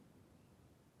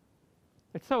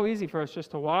 It's so easy for us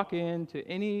just to walk into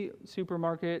any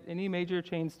supermarket, any major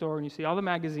chain store, and you see all the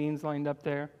magazines lined up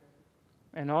there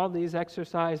and all these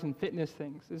exercise and fitness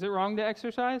things. Is it wrong to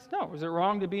exercise? No. Is it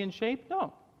wrong to be in shape?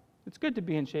 No. It's good to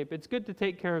be in shape. It's good to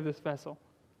take care of this vessel.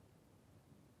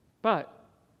 But,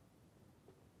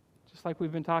 just like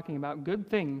we've been talking about, good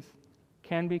things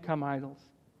can become idols.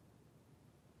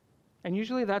 And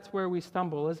usually that's where we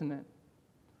stumble, isn't it?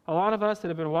 A lot of us that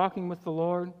have been walking with the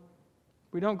Lord,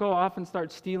 we don't go off and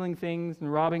start stealing things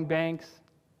and robbing banks.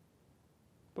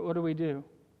 But what do?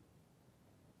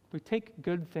 We take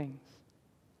good things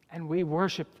and we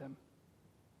worship them.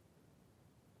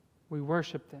 We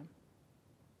worship them.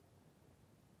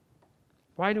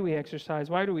 Why do we exercise?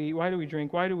 Why do we eat? Why do we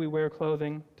drink? Why do we wear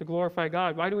clothing? To glorify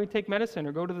God. Why do we take medicine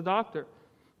or go to the doctor?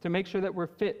 To make sure that we're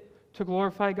fit to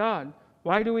glorify God.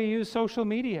 Why do we use social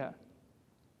media?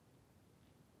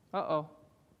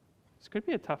 This could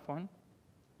be a tough one.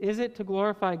 Is it to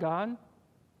glorify God?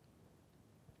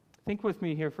 Think with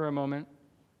me here for a moment.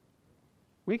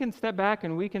 We can step back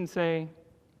and we can say,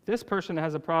 this person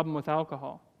has a problem with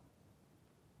alcohol.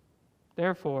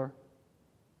 Therefore,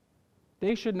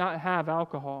 they should not have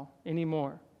alcohol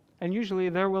anymore. And usually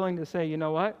they're willing to say, you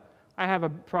know what? I have a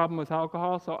problem with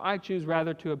alcohol, so I choose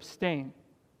rather to abstain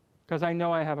because I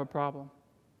know I have a problem.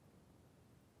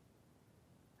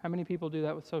 How many people do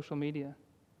that with social media?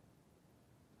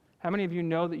 How many of you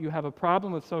know that you have a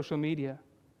problem with social media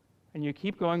and you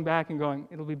keep going back and going,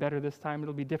 it'll be better this time,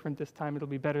 it'll be different this time, it'll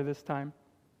be better this time?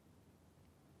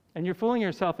 And you're fooling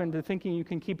yourself into thinking you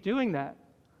can keep doing that.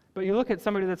 But you look at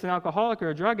somebody that's an alcoholic or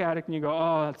a drug addict and you go,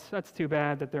 oh, that's too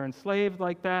bad that they're enslaved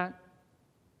like that.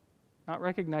 Not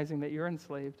recognizing that you're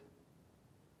enslaved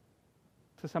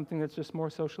to something that's just more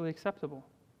socially acceptable.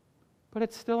 But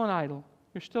it's still an idol.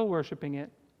 You're still worshiping it,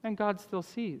 and God still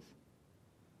sees.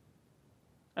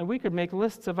 And we could make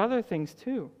lists of other things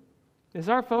too. Is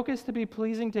our focus to be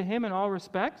pleasing to Him in all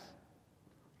respects?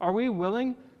 Are we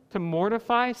willing to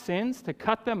mortify sins, to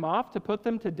cut them off, to put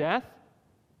them to death?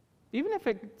 Even if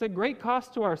it's a great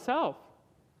cost to ourselves,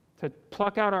 to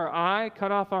pluck out our eye,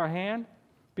 cut off our hand,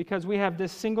 because we have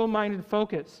this single-minded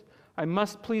focus. I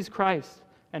must please Christ,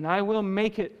 and I will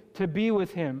make it to be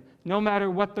with Him, no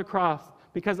matter what the cost,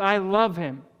 because I love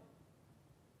Him.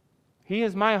 He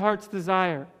is my heart's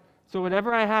desire. So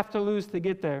whatever I have to lose to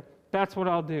get there, that's what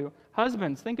I'll do.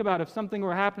 Husbands, think about if something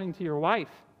were happening to your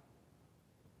wife.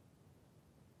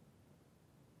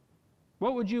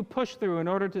 What would you push through in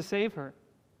order to save her?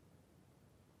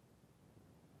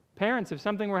 Parents, if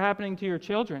something were happening to your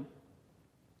children,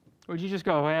 would you just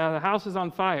go, well, the house is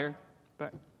on fire,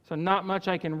 so not much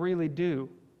I can really do?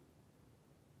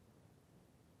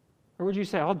 Or would you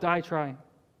say, I'll die trying?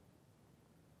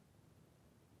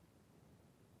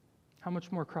 How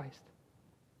much more Christ?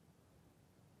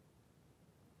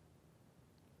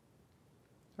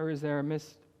 Or is there a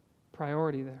missed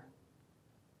priority there?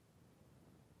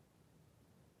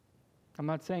 I'm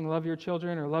not saying love your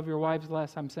children or love your wives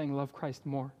less. I'm saying love Christ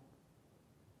more.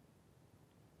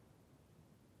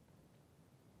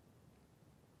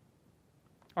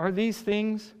 Are these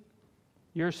things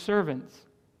your servants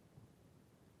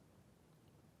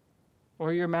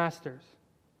or your masters?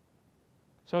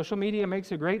 Social media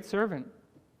makes a great servant.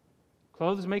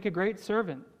 Clothes make a great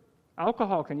servant.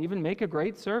 Alcohol can even make a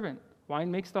great servant.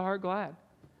 Wine makes the heart glad.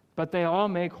 But they all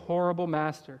make horrible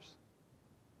masters.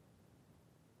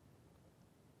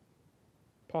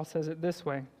 Paul says it this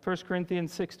way, 1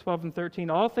 Corinthians 6:12 and 13,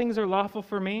 all things are lawful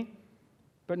for me,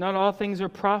 but not all things are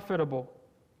profitable.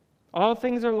 All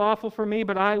things are lawful for me,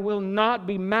 but I will not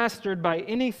be mastered by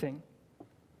anything.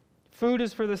 Food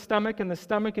is for the stomach, and the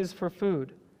stomach is for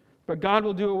food. But God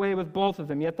will do away with both of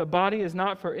them. Yet the body is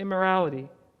not for immorality,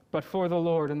 but for the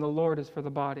Lord, and the Lord is for the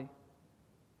body.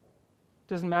 It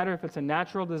doesn't matter if it's a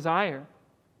natural desire.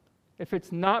 If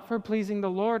it's not for pleasing the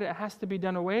Lord, it has to be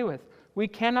done away with. We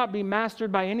cannot be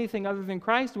mastered by anything other than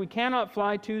Christ. We cannot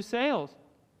fly two sails.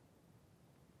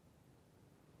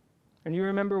 And you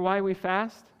remember why we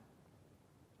fast?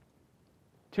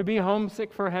 To be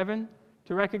homesick for heaven,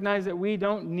 to recognize that we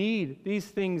don't need these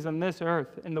things on this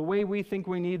earth in the way we think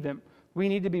we need them. We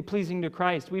need to be pleasing to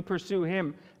Christ. We pursue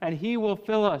Him, and He will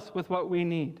fill us with what we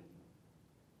need.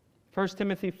 1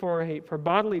 Timothy 4:8, for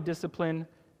bodily discipline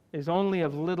is only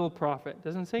of little profit. It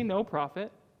doesn't say no profit,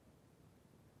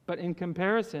 but in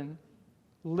comparison,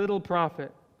 little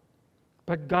profit.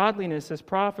 But godliness is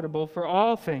profitable for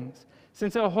all things,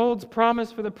 since it holds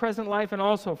promise for the present life and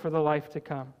also for the life to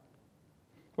come.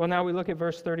 Well, now we look at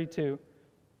verse 32.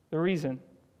 The reason.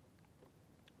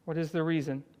 What is the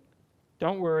reason?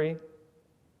 Don't worry.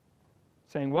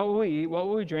 Saying, what will we eat? What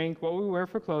will we drink? What will we wear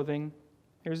for clothing?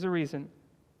 Here's the reason.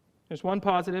 There's one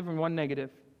positive and one negative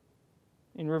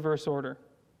in reverse order.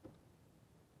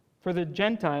 For the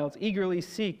Gentiles eagerly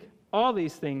seek all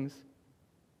these things.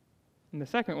 And the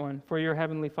second one, for your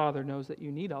heavenly Father knows that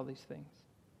you need all these things.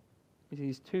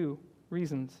 These two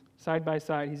reasons, side by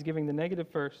side. He's giving the negative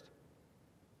first.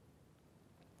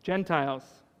 Gentiles.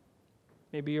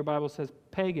 Maybe your Bible says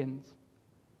pagans.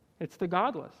 It's the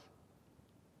godless.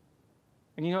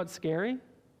 And you know what's scary?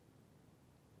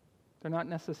 They're not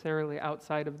necessarily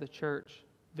outside of the church,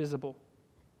 visible.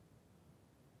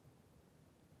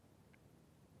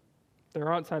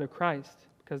 They're outside of Christ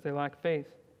because they lack faith,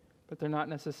 but they're not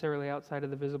necessarily outside of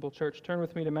the visible church. Turn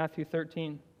with me to Matthew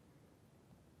 13.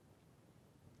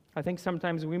 I think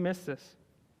sometimes we miss this.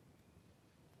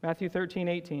 Matthew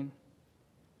 13:18.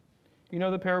 You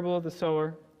know the parable of the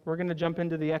sower. We're going to jump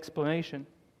into the explanation.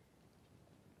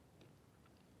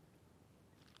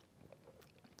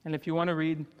 And if you want to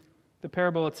read the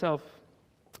parable itself,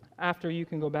 after you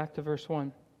can go back to verse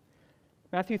 1.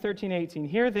 Matthew 13:18.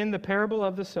 Hear then the parable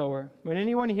of the sower. When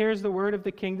anyone hears the word of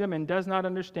the kingdom and does not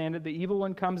understand it, the evil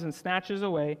one comes and snatches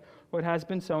away what has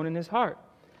been sown in his heart.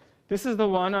 This is the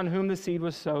one on whom the seed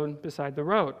was sown beside the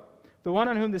road. The one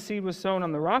on whom the seed was sown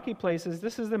on the rocky places,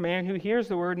 this is the man who hears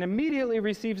the word and immediately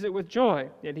receives it with joy.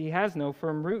 Yet he has no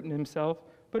firm root in himself,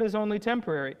 but is only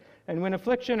temporary. And when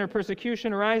affliction or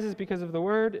persecution arises because of the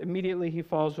word, immediately he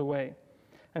falls away.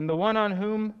 And the one on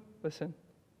whom, listen,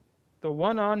 the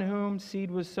one on whom seed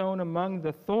was sown among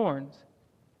the thorns,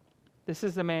 this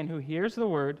is the man who hears the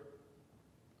word,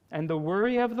 and the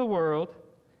worry of the world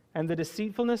and the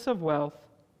deceitfulness of wealth,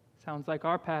 sounds like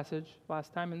our passage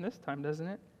last time and this time, doesn't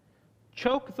it?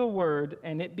 Choke the word,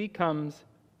 and it becomes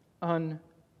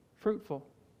unfruitful.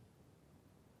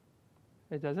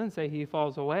 It doesn't say he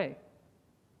falls away,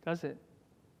 does it?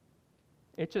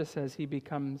 It just says he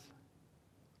becomes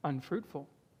unfruitful.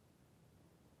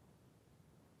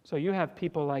 So you have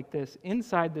people like this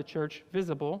inside the church,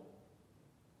 visible,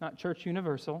 not church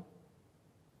universal,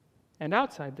 and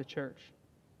outside the church.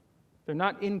 They're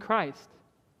not in Christ,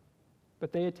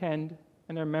 but they attend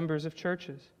and are members of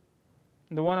churches.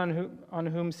 And the one on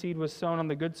whom seed was sown on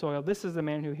the good soil, this is the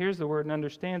man who hears the word and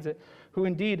understands it, who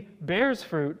indeed bears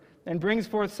fruit and brings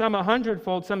forth some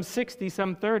 100-fold, some 60,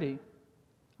 some 30.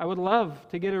 I would love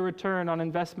to get a return on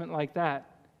investment like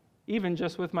that. Even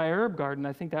just with my herb garden,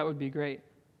 I think that would be great.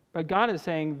 But God is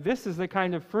saying, this is the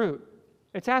kind of fruit.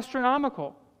 It's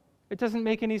astronomical. It doesn't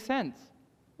make any sense.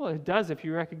 Well, it does if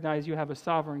you recognize you have a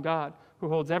sovereign God who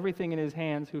holds everything in his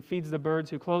hands, who feeds the birds,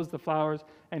 who clothes the flowers,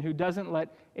 and who doesn't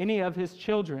let any of his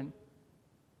children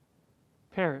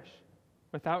perish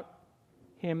without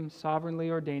him sovereignly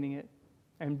ordaining it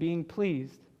and being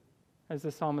pleased, as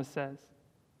the psalmist says.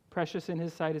 Precious in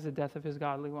his sight is the death of his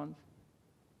godly ones,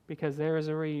 because there is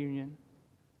a reunion.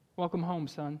 Welcome home,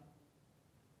 son.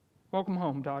 Welcome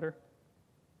home, daughter.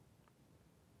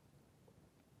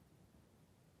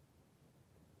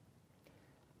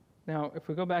 Now, if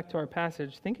we go back to our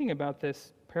passage, thinking about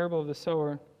this parable of the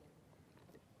sower,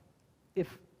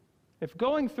 if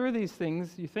going through these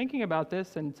things, you're thinking about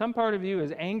this, and some part of you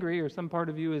is angry or some part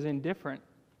of you is indifferent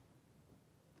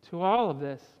to all of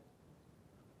this,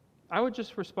 I would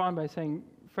just respond by saying,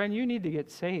 friend, you need to get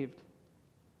saved.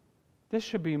 This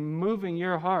should be moving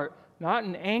your heart, not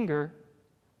in anger,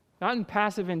 not in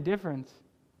passive indifference,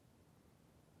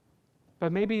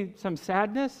 but maybe some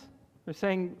sadness, or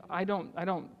saying,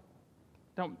 I'm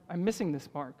missing this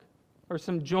mark. Or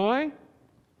some joy.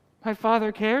 My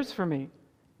Father cares for me.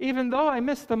 Even though I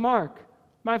missed the mark,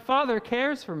 my Father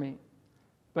cares for me.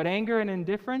 But anger and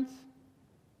indifference,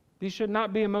 these should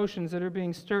not be emotions that are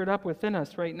being stirred up within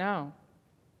us right now.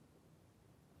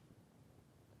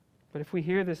 But if we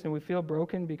hear this and we feel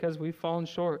broken because we've fallen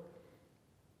short,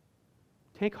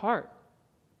 take heart.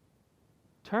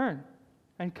 Turn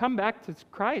and come back to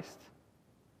Christ.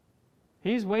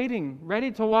 He's waiting,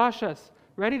 ready to wash us,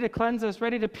 ready to cleanse us,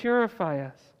 ready to purify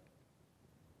us.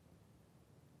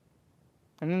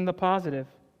 And then the positive.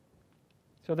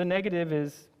 So the negative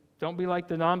is, don't be like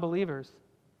the non-believers,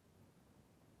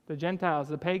 the Gentiles,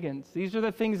 the pagans. These are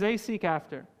the things they seek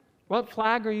after. What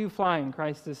flag are you flying,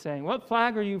 Christ is saying? What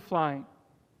flag are you flying?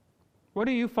 What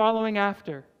are you following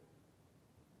after?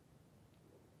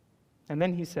 And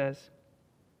then he says,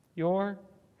 your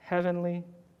heavenly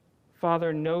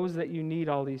Father knows that you need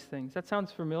all these things. That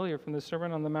sounds familiar from the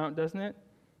Sermon on the Mount, doesn't it?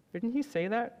 Didn't he say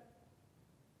that?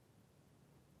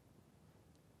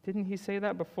 Didn't he say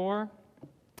that before?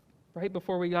 Right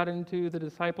before we got into the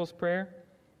disciples' prayer?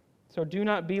 So do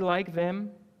not be like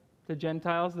them, the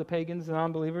Gentiles, the pagans, the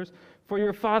non-believers, for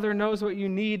your Father knows what you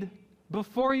need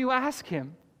before you ask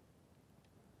him.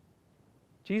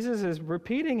 Jesus is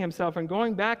repeating himself and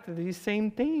going back to these same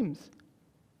themes.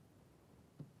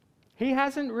 He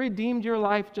hasn't redeemed your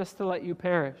life just to let you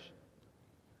perish.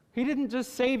 He didn't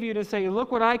just save you to say,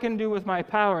 look what I can do with my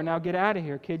power. Now get out of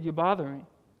here, kid, you bother me.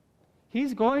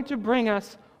 He's going to bring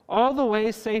us all the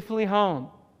way safely home.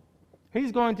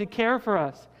 He's going to care for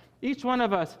us. Each one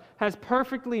of us has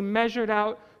perfectly measured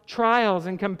out trials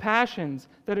and compassions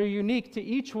that are unique to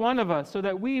each one of us so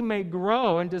that we may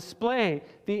grow and display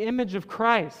the image of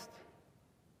Christ.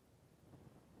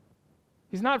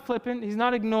 He's not flippant. He's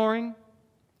not ignoring.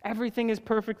 Everything is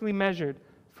perfectly measured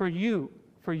for you,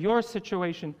 for your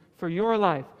situation, for your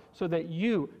life, so that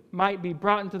you might be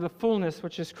brought into the fullness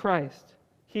which is Christ.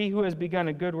 He who has begun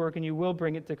a good work, and you will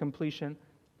bring it to completion.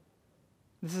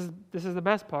 This is the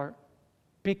best part.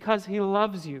 Because he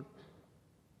loves you.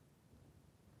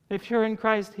 If you're in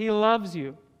Christ, he loves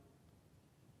you.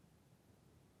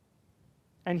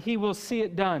 And he will see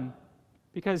it done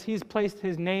because he's placed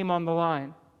his name on the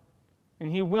line.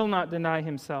 And he will not deny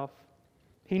himself.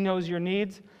 He knows your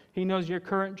needs. He knows your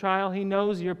current trial. He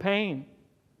knows your pain.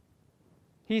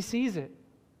 He sees it.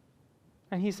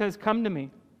 And he says, come to me.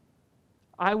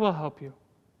 I will help you.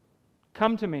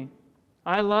 Come to me.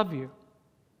 I love you.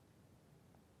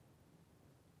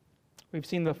 We've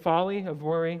seen the folly of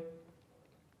worry,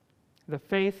 the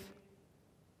faith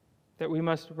that we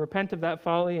must repent of that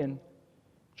folly and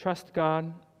trust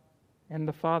God and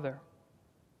the Father.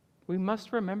 We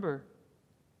must remember,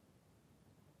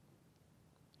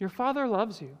 your Father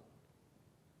loves you.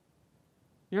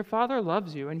 Your Father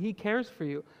loves you, and he cares for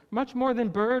you. Much more than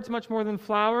birds, much more than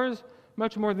flowers,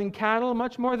 much more than cattle,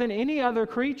 much more than any other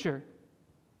creature.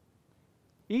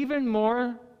 Even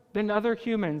more than other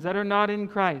humans that are not in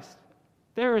Christ.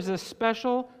 There is a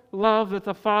special love that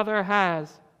the Father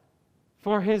has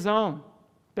for his own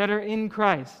that are in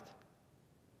Christ.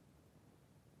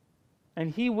 And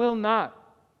he will not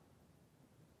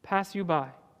pass you by.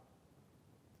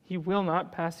 He will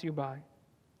not pass you by.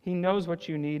 He knows what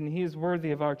you need, and he is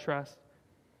worthy of our trust.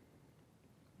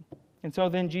 And so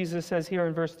then Jesus says here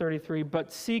in verse 33,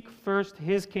 but seek first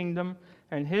his kingdom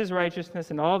and his righteousness,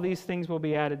 and all these things will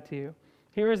be added to you.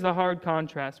 Here is the hard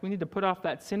contrast. We need to put off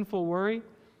that sinful worry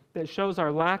that shows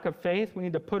our lack of faith. We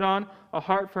need to put on a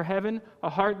heart for heaven, a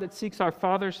heart that seeks our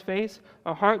Father's face,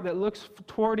 a heart that looks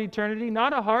toward eternity,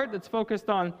 not a heart that's focused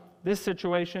on this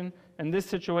situation and this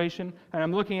situation, and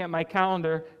I'm looking at my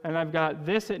calendar, and I've got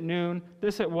this at noon,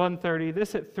 this at 1:30,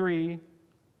 this at 3.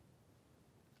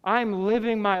 I'm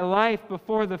living my life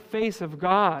before the face of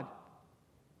God,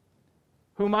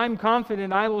 whom I'm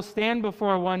confident I will stand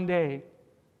before one day,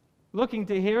 looking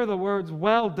to hear the words,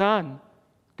 well done,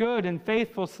 good and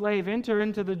faithful slave, enter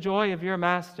into the joy of your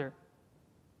master.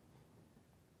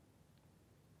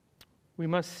 We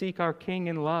must seek our King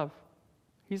in love.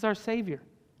 He's our Savior.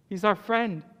 He's our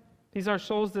friend. He's our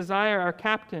soul's desire, our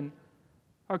captain,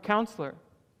 our counselor.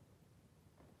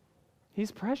 He's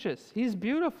precious. He's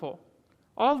beautiful.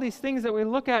 All these things that we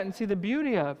look at and see the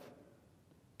beauty of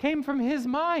came from his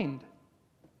mind.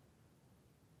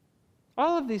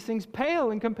 All of these things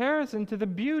pale in comparison to the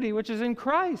beauty which is in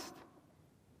Christ.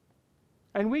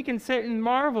 And we can sit and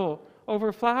marvel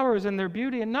over flowers and their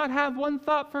beauty and not have one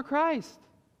thought for Christ.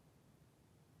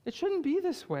 It shouldn't be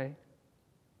this way.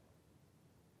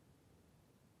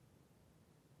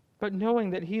 But knowing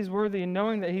that he's worthy and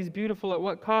knowing that he's beautiful, at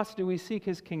what cost do we seek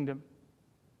his kingdom?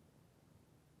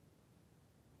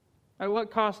 At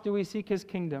what cost do we seek his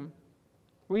kingdom?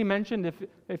 We mentioned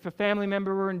if a family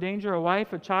member were in danger, a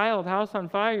wife, a child, house on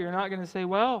fire, you're not going to say,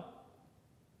 well,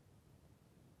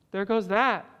 there goes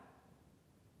that.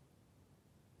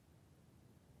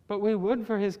 But we would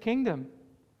for his kingdom.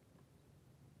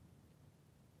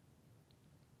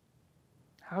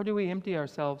 How do we empty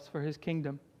ourselves for his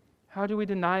kingdom? How do we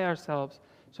deny ourselves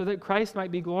so that Christ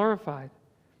might be glorified?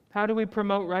 How do we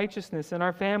promote righteousness in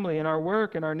our family, in our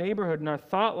work, in our neighborhood, in our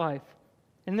thought life,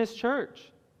 in this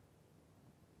church?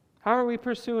 How are we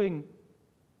pursuing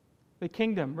the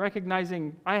kingdom,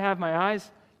 recognizing I have my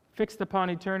eyes fixed upon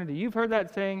eternity? You've heard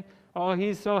that saying, oh,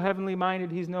 he's so heavenly minded,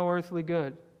 he's no earthly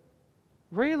good.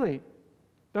 Really?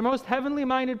 The most heavenly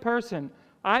minded person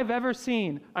I've ever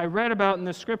seen, I read about in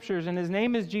the scriptures, and his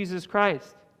name is Jesus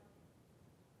Christ.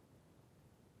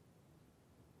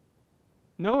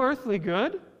 No earthly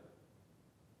good?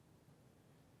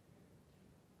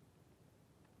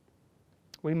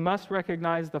 We must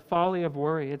recognize the folly of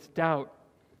worry, its doubt.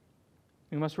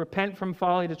 We must repent from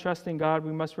folly to trust in God.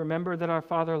 We must remember that our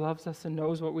Father loves us and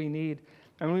knows what we need.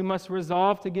 And we must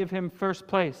resolve to give Him first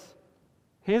place.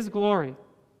 His glory.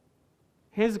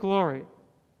 His glory.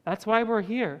 That's why we're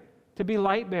here, to be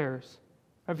light bearers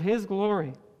of His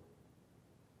glory.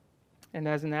 And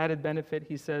as an added benefit,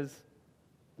 He says,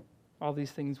 all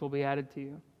these things will be added to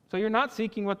you. So you're not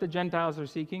seeking what the Gentiles are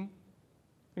seeking.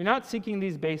 You're not seeking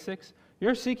these basics.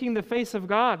 You're seeking the face of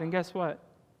God. And guess what?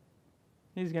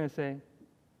 He's going to say,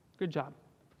 good job.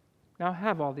 Now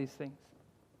have all these things.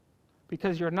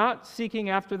 Because you're not seeking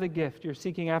after the gift, you're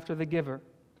seeking after the giver.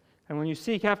 And when you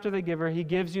seek after the giver, He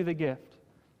gives you the gift.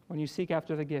 When you seek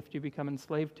after the gift, you become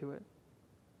enslaved to it.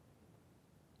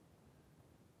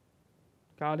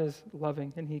 God is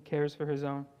loving and He cares for His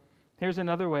own. Here's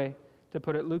another way to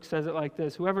put it. Luke says it like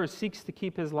this: whoever seeks to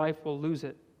keep his life will lose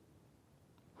it.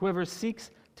 Whoever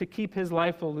seeks to keep his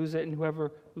life will lose it, and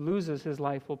whoever loses his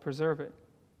life will preserve it.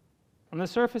 On the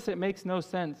surface, it makes no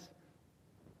sense.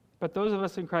 But those of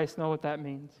us in Christ know what that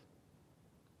means.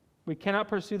 We cannot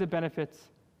pursue the benefits.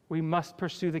 We must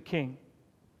pursue the King.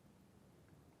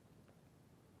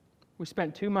 We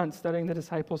spent 2 months studying the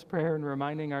disciples' prayer and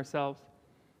reminding ourselves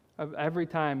of every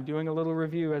time, doing a little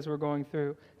review as we're going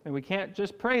through. And we can't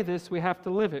just pray this, we have to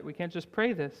live it. We can't just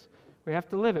pray this, we have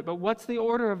to live it. But what's the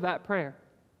order of that prayer?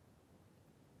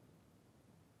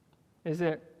 Is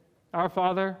it, Our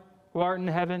Father, who art in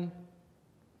heaven,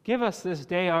 give us this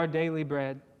day our daily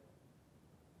bread?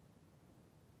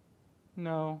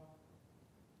 No.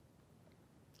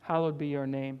 Hallowed be your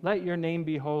name. Let your name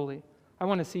be holy. I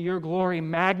want to see your glory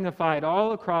magnified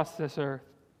all across this earth.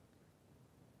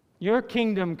 Your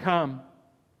kingdom come.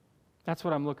 That's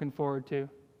what I'm looking forward to.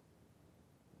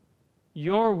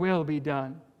 Your will be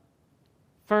done.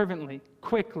 Fervently,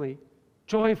 quickly,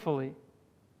 joyfully.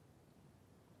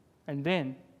 And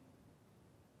then,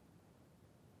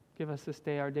 give us this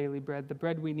day our daily bread, the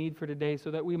bread we need for today,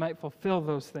 so that we might fulfill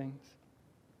those things.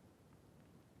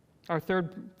 Our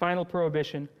third, final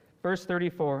prohibition, verse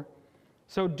 34.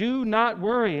 So do not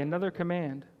worry, another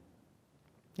command.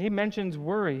 He mentions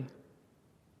worry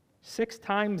 6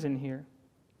 times in here.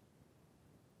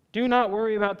 Do not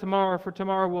worry about tomorrow, for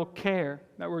tomorrow will care.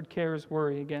 That word care is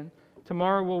worry again.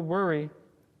 Tomorrow will worry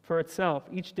for itself.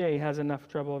 Each day has enough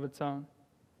trouble of its own.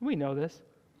 We know this.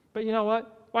 But you know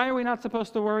what? Why are we not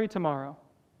supposed to worry tomorrow?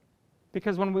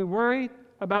 Because when we worry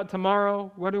about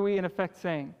tomorrow, what are we in effect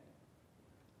saying?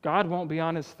 God won't be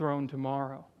on His throne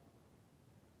tomorrow.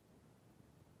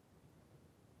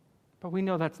 But we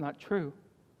know that's not true.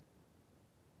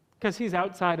 Because He's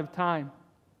outside of time.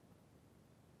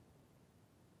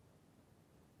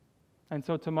 And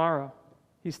so tomorrow,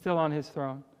 He's still on His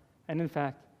throne. And in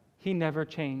fact, He never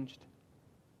changed.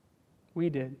 We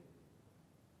did.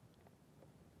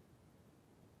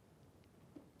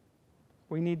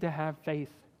 We need to have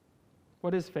faith.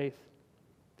 What is faith?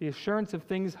 The assurance of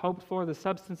things hoped for, the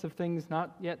substance of things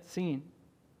not yet seen.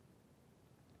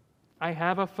 I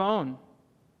have a phone.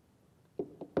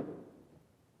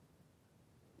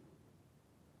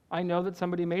 I know that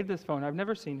somebody made this phone. I've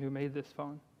never seen who made this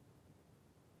phone.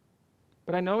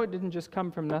 But I know it didn't just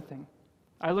come from nothing.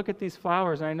 I look at these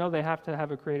flowers and I know they have to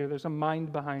have a creator. There's a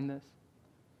mind behind this.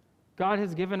 God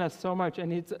has given us so much,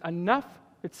 and it's enough,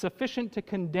 it's sufficient to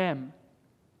condemn.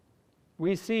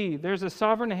 We see there's a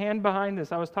sovereign hand behind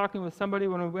this. I was talking with somebody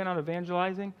when we went out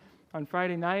evangelizing on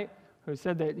Friday night who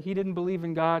said that he didn't believe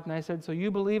in God. And I said, so you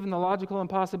believe in the logical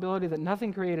impossibility that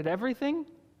nothing created everything?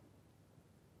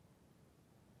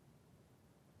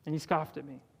 And he scoffed at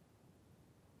me.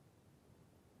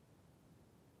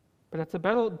 But it's a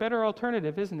better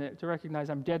alternative, isn't it, to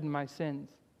recognize I'm dead in my sins.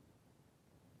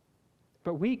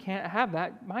 But we can't have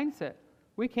that mindset.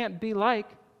 We can't be like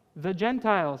the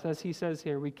Gentiles, as he says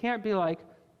here. We can't be like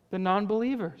the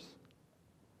non-believers.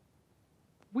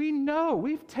 We know,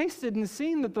 we've tasted and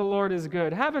seen that the Lord is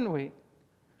good, haven't we?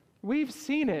 We've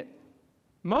seen it,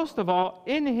 most of all,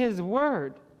 in His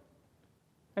Word.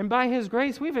 And by His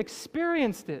grace, we've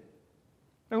experienced it.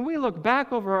 And we look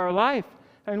back over our life,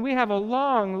 and we have a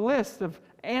long list of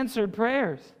answered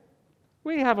prayers.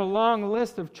 We have a long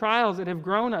list of trials that have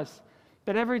grown us,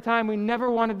 that every time we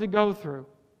never wanted to go through.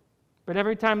 But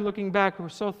every time looking back, we're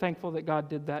so thankful that God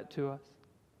did that to us.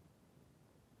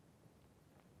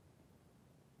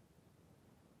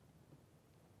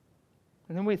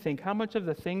 And then we think, how much of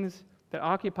the things that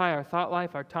occupy our thought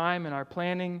life, our time, and our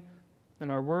planning,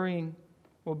 and our worrying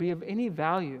will be of any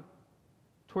value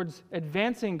towards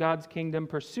advancing God's kingdom,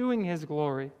 pursuing His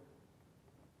glory?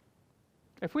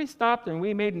 If we stopped and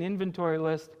we made an inventory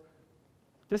list,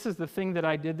 this is the thing that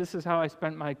I did, this is how I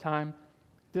spent my time,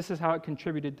 this is how it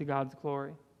contributed to God's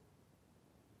glory.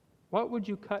 What would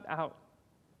you cut out?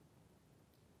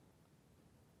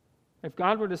 If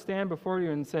God were to stand before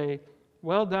you and say,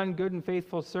 well done, good and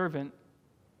faithful servant,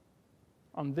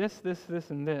 on this,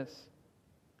 and this,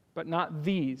 but not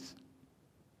these,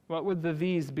 what would the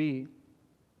these be?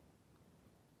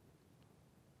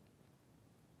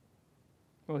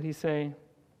 Will he say,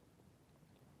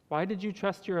 why did you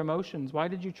trust your emotions? Why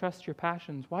did you trust your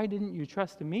passions? Why didn't you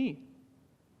trust me?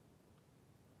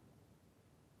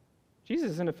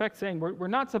 Jesus is in effect saying we're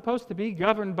not supposed to be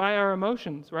governed by our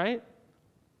emotions, right?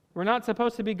 We're not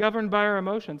supposed to be governed by our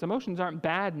emotions. Emotions aren't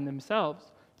bad in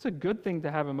themselves. It's a good thing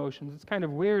to have emotions. It's kind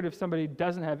of weird if somebody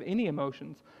doesn't have any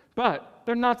emotions. But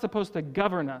they're not supposed to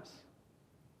govern us,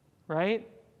 right?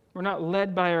 We're not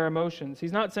led by our emotions.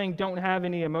 He's not saying don't have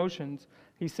any emotions.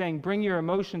 He's saying bring your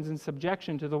emotions in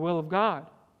subjection to the will of God.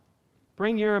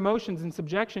 Bring your emotions in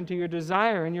subjection to your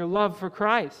desire and your love for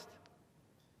Christ.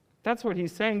 That's what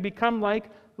he's saying. Become like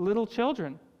little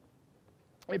children.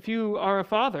 If you are a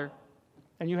father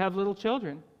and you have little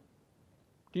children,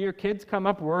 do your kids come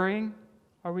up worrying?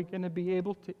 Are we going to be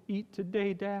able to eat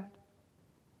today, Dad?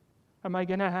 Am I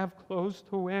going to have clothes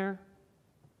to wear?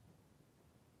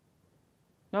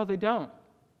 No, they don't.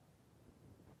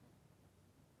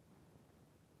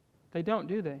 They don't,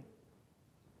 do they?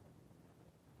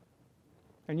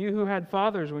 And you who had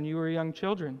fathers when you were young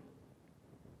children,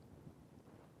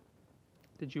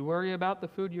 did you worry about the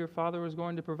food your father was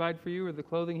going to provide for you or the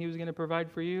clothing he was going to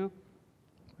provide for you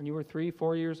when you were 3,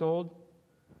 4 years old?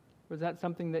 Was that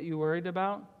something that you worried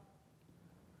about?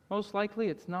 Most likely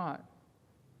it's not.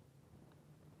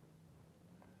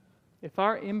 If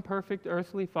our imperfect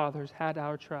earthly fathers had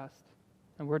our trust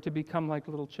and were to become like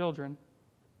little children,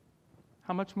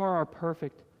 how much more our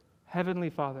perfect heavenly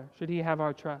Father should he have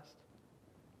our trust?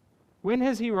 When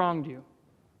has he wronged you?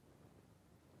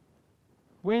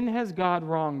 When has God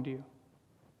wronged you?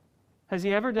 Has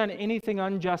he ever done anything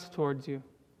unjust towards you?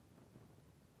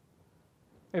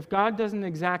 If God doesn't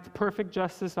exact perfect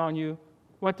justice on you,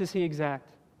 what does he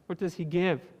exact? What does he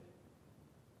give?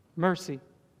 Mercy.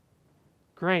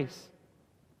 Grace.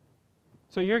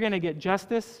 So you're going to get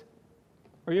justice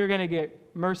or you're going to get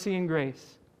mercy and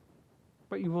grace.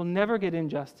 But you will never get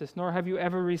injustice, nor have you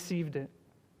ever received it.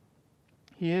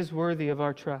 He is worthy of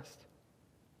our trust.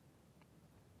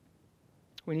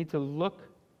 We need to look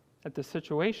at the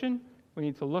situation, we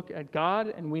need to look at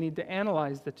God, and we need to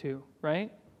analyze the two,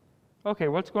 right? Okay,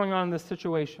 what's going on in this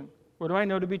situation? What do I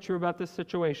know to be true about this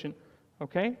situation?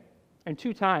 Okay? And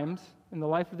 2 times in the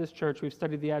life of this church, we've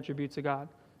studied the attributes of God.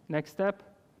 Next step,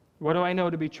 what do I know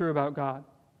to be true about God?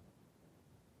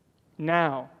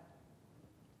 Now,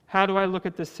 how do I look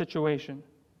at this situation?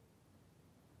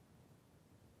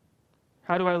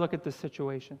 How do I look at this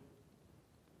situation?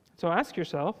 So ask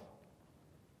yourself,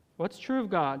 what's true of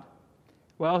God?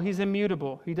 Well, he's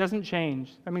immutable. He doesn't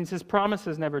change. That means his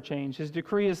promises never change. His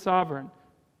decree is sovereign.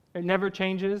 It never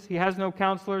changes. He has no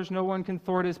counselors. No one can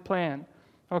thwart his plan.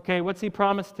 Okay, what's he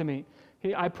promised to me?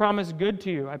 I promise good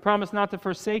to you. I promise not to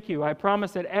forsake you. I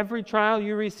promise that every trial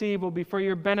you receive will be for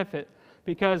your benefit,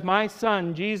 because my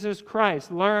Son, Jesus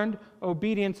Christ, learned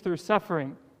obedience through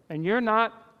suffering. And you're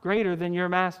not greater than your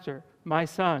master, my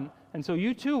Son. And so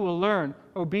you too will learn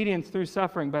obedience through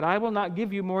suffering. But I will not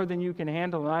give you more than you can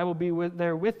handle, and I will be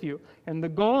there with you. And the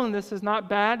goal in this is not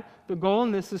bad. The goal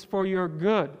in this is for your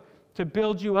good, to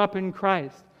build you up in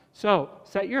Christ. So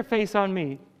set your face on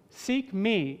me. Seek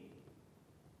me,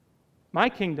 my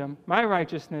kingdom, my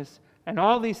righteousness, and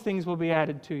all these things will be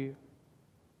added to you.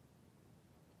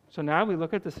 So now we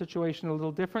look at the situation a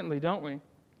little differently, don't we?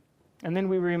 And then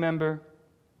we remember,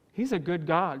 he's a good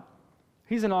God.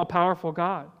 He's an all-powerful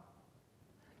God.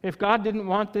 If God didn't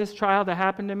want this trial to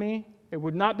happen to me, it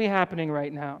would not be happening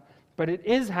right now. But it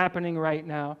is happening right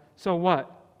now. So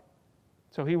what?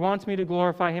 So he wants me to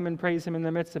glorify him and praise him in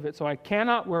the midst of it. So I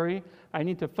cannot worry. I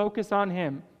need to focus on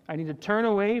him. I need to turn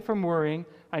away from worrying.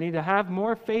 I need to have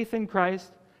more faith in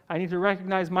Christ. I need to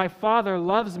recognize my Father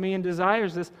loves me and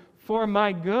desires this for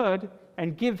my good,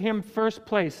 and give him first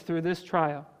place through this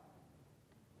trial.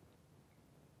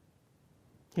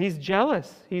 He's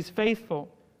jealous. He's faithful.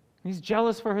 He's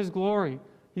jealous for his glory.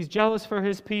 He's jealous for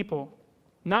his people.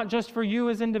 Not just for you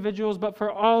as individuals, but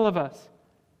for all of us.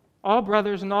 All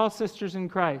brothers and all sisters in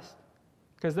Christ.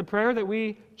 Because the prayer that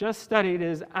we just studied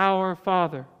is our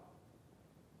Father.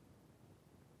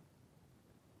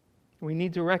 We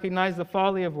need to recognize the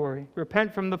folly of worry.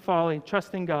 Repent from the folly.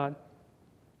 Trust in God.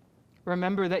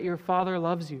 Remember that your Father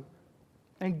loves you.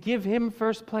 And give him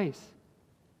first place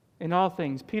in all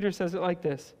things. Peter says it like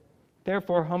this: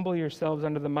 therefore, humble yourselves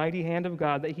under the mighty hand of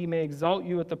God, that he may exalt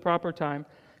you at the proper time,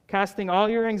 casting all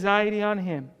your anxiety on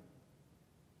him,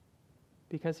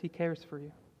 because He cares for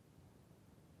you.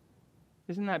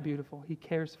 Isn't that beautiful? He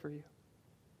cares for you.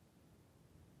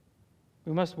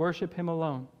 We must worship Him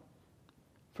alone,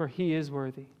 for He is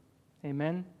worthy.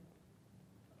 Amen.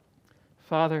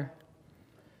 Father,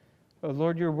 oh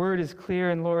Lord, your word is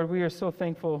clear, and Lord, we are so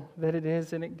thankful that it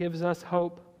is, and it gives us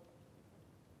hope.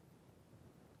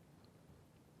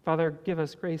 Father, give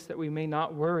us grace that we may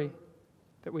not worry,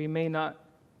 that we may not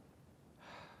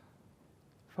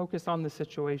focus on the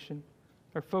situation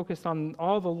or focus on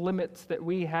all the limits that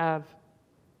we have,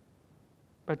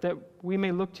 but that we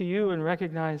may look to you and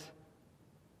recognize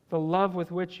the love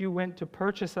with which you went to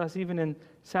purchase us, even in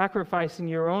sacrificing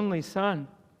your only Son,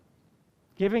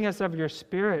 giving us of your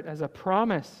Spirit as a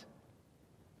promise.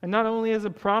 And not only as a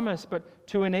promise, but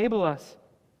to enable us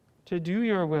to do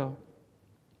your will.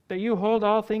 That you hold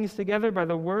all things together by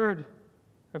the word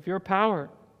of your power.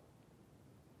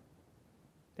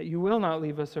 That you will not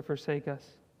leave us or forsake us.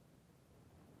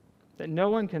 That no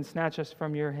one can snatch us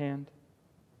from your hand.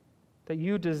 That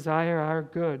you desire our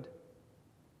good.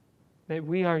 That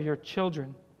we are your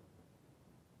children.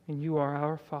 And you are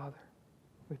our Father.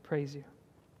 We praise you.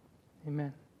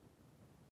 Amen.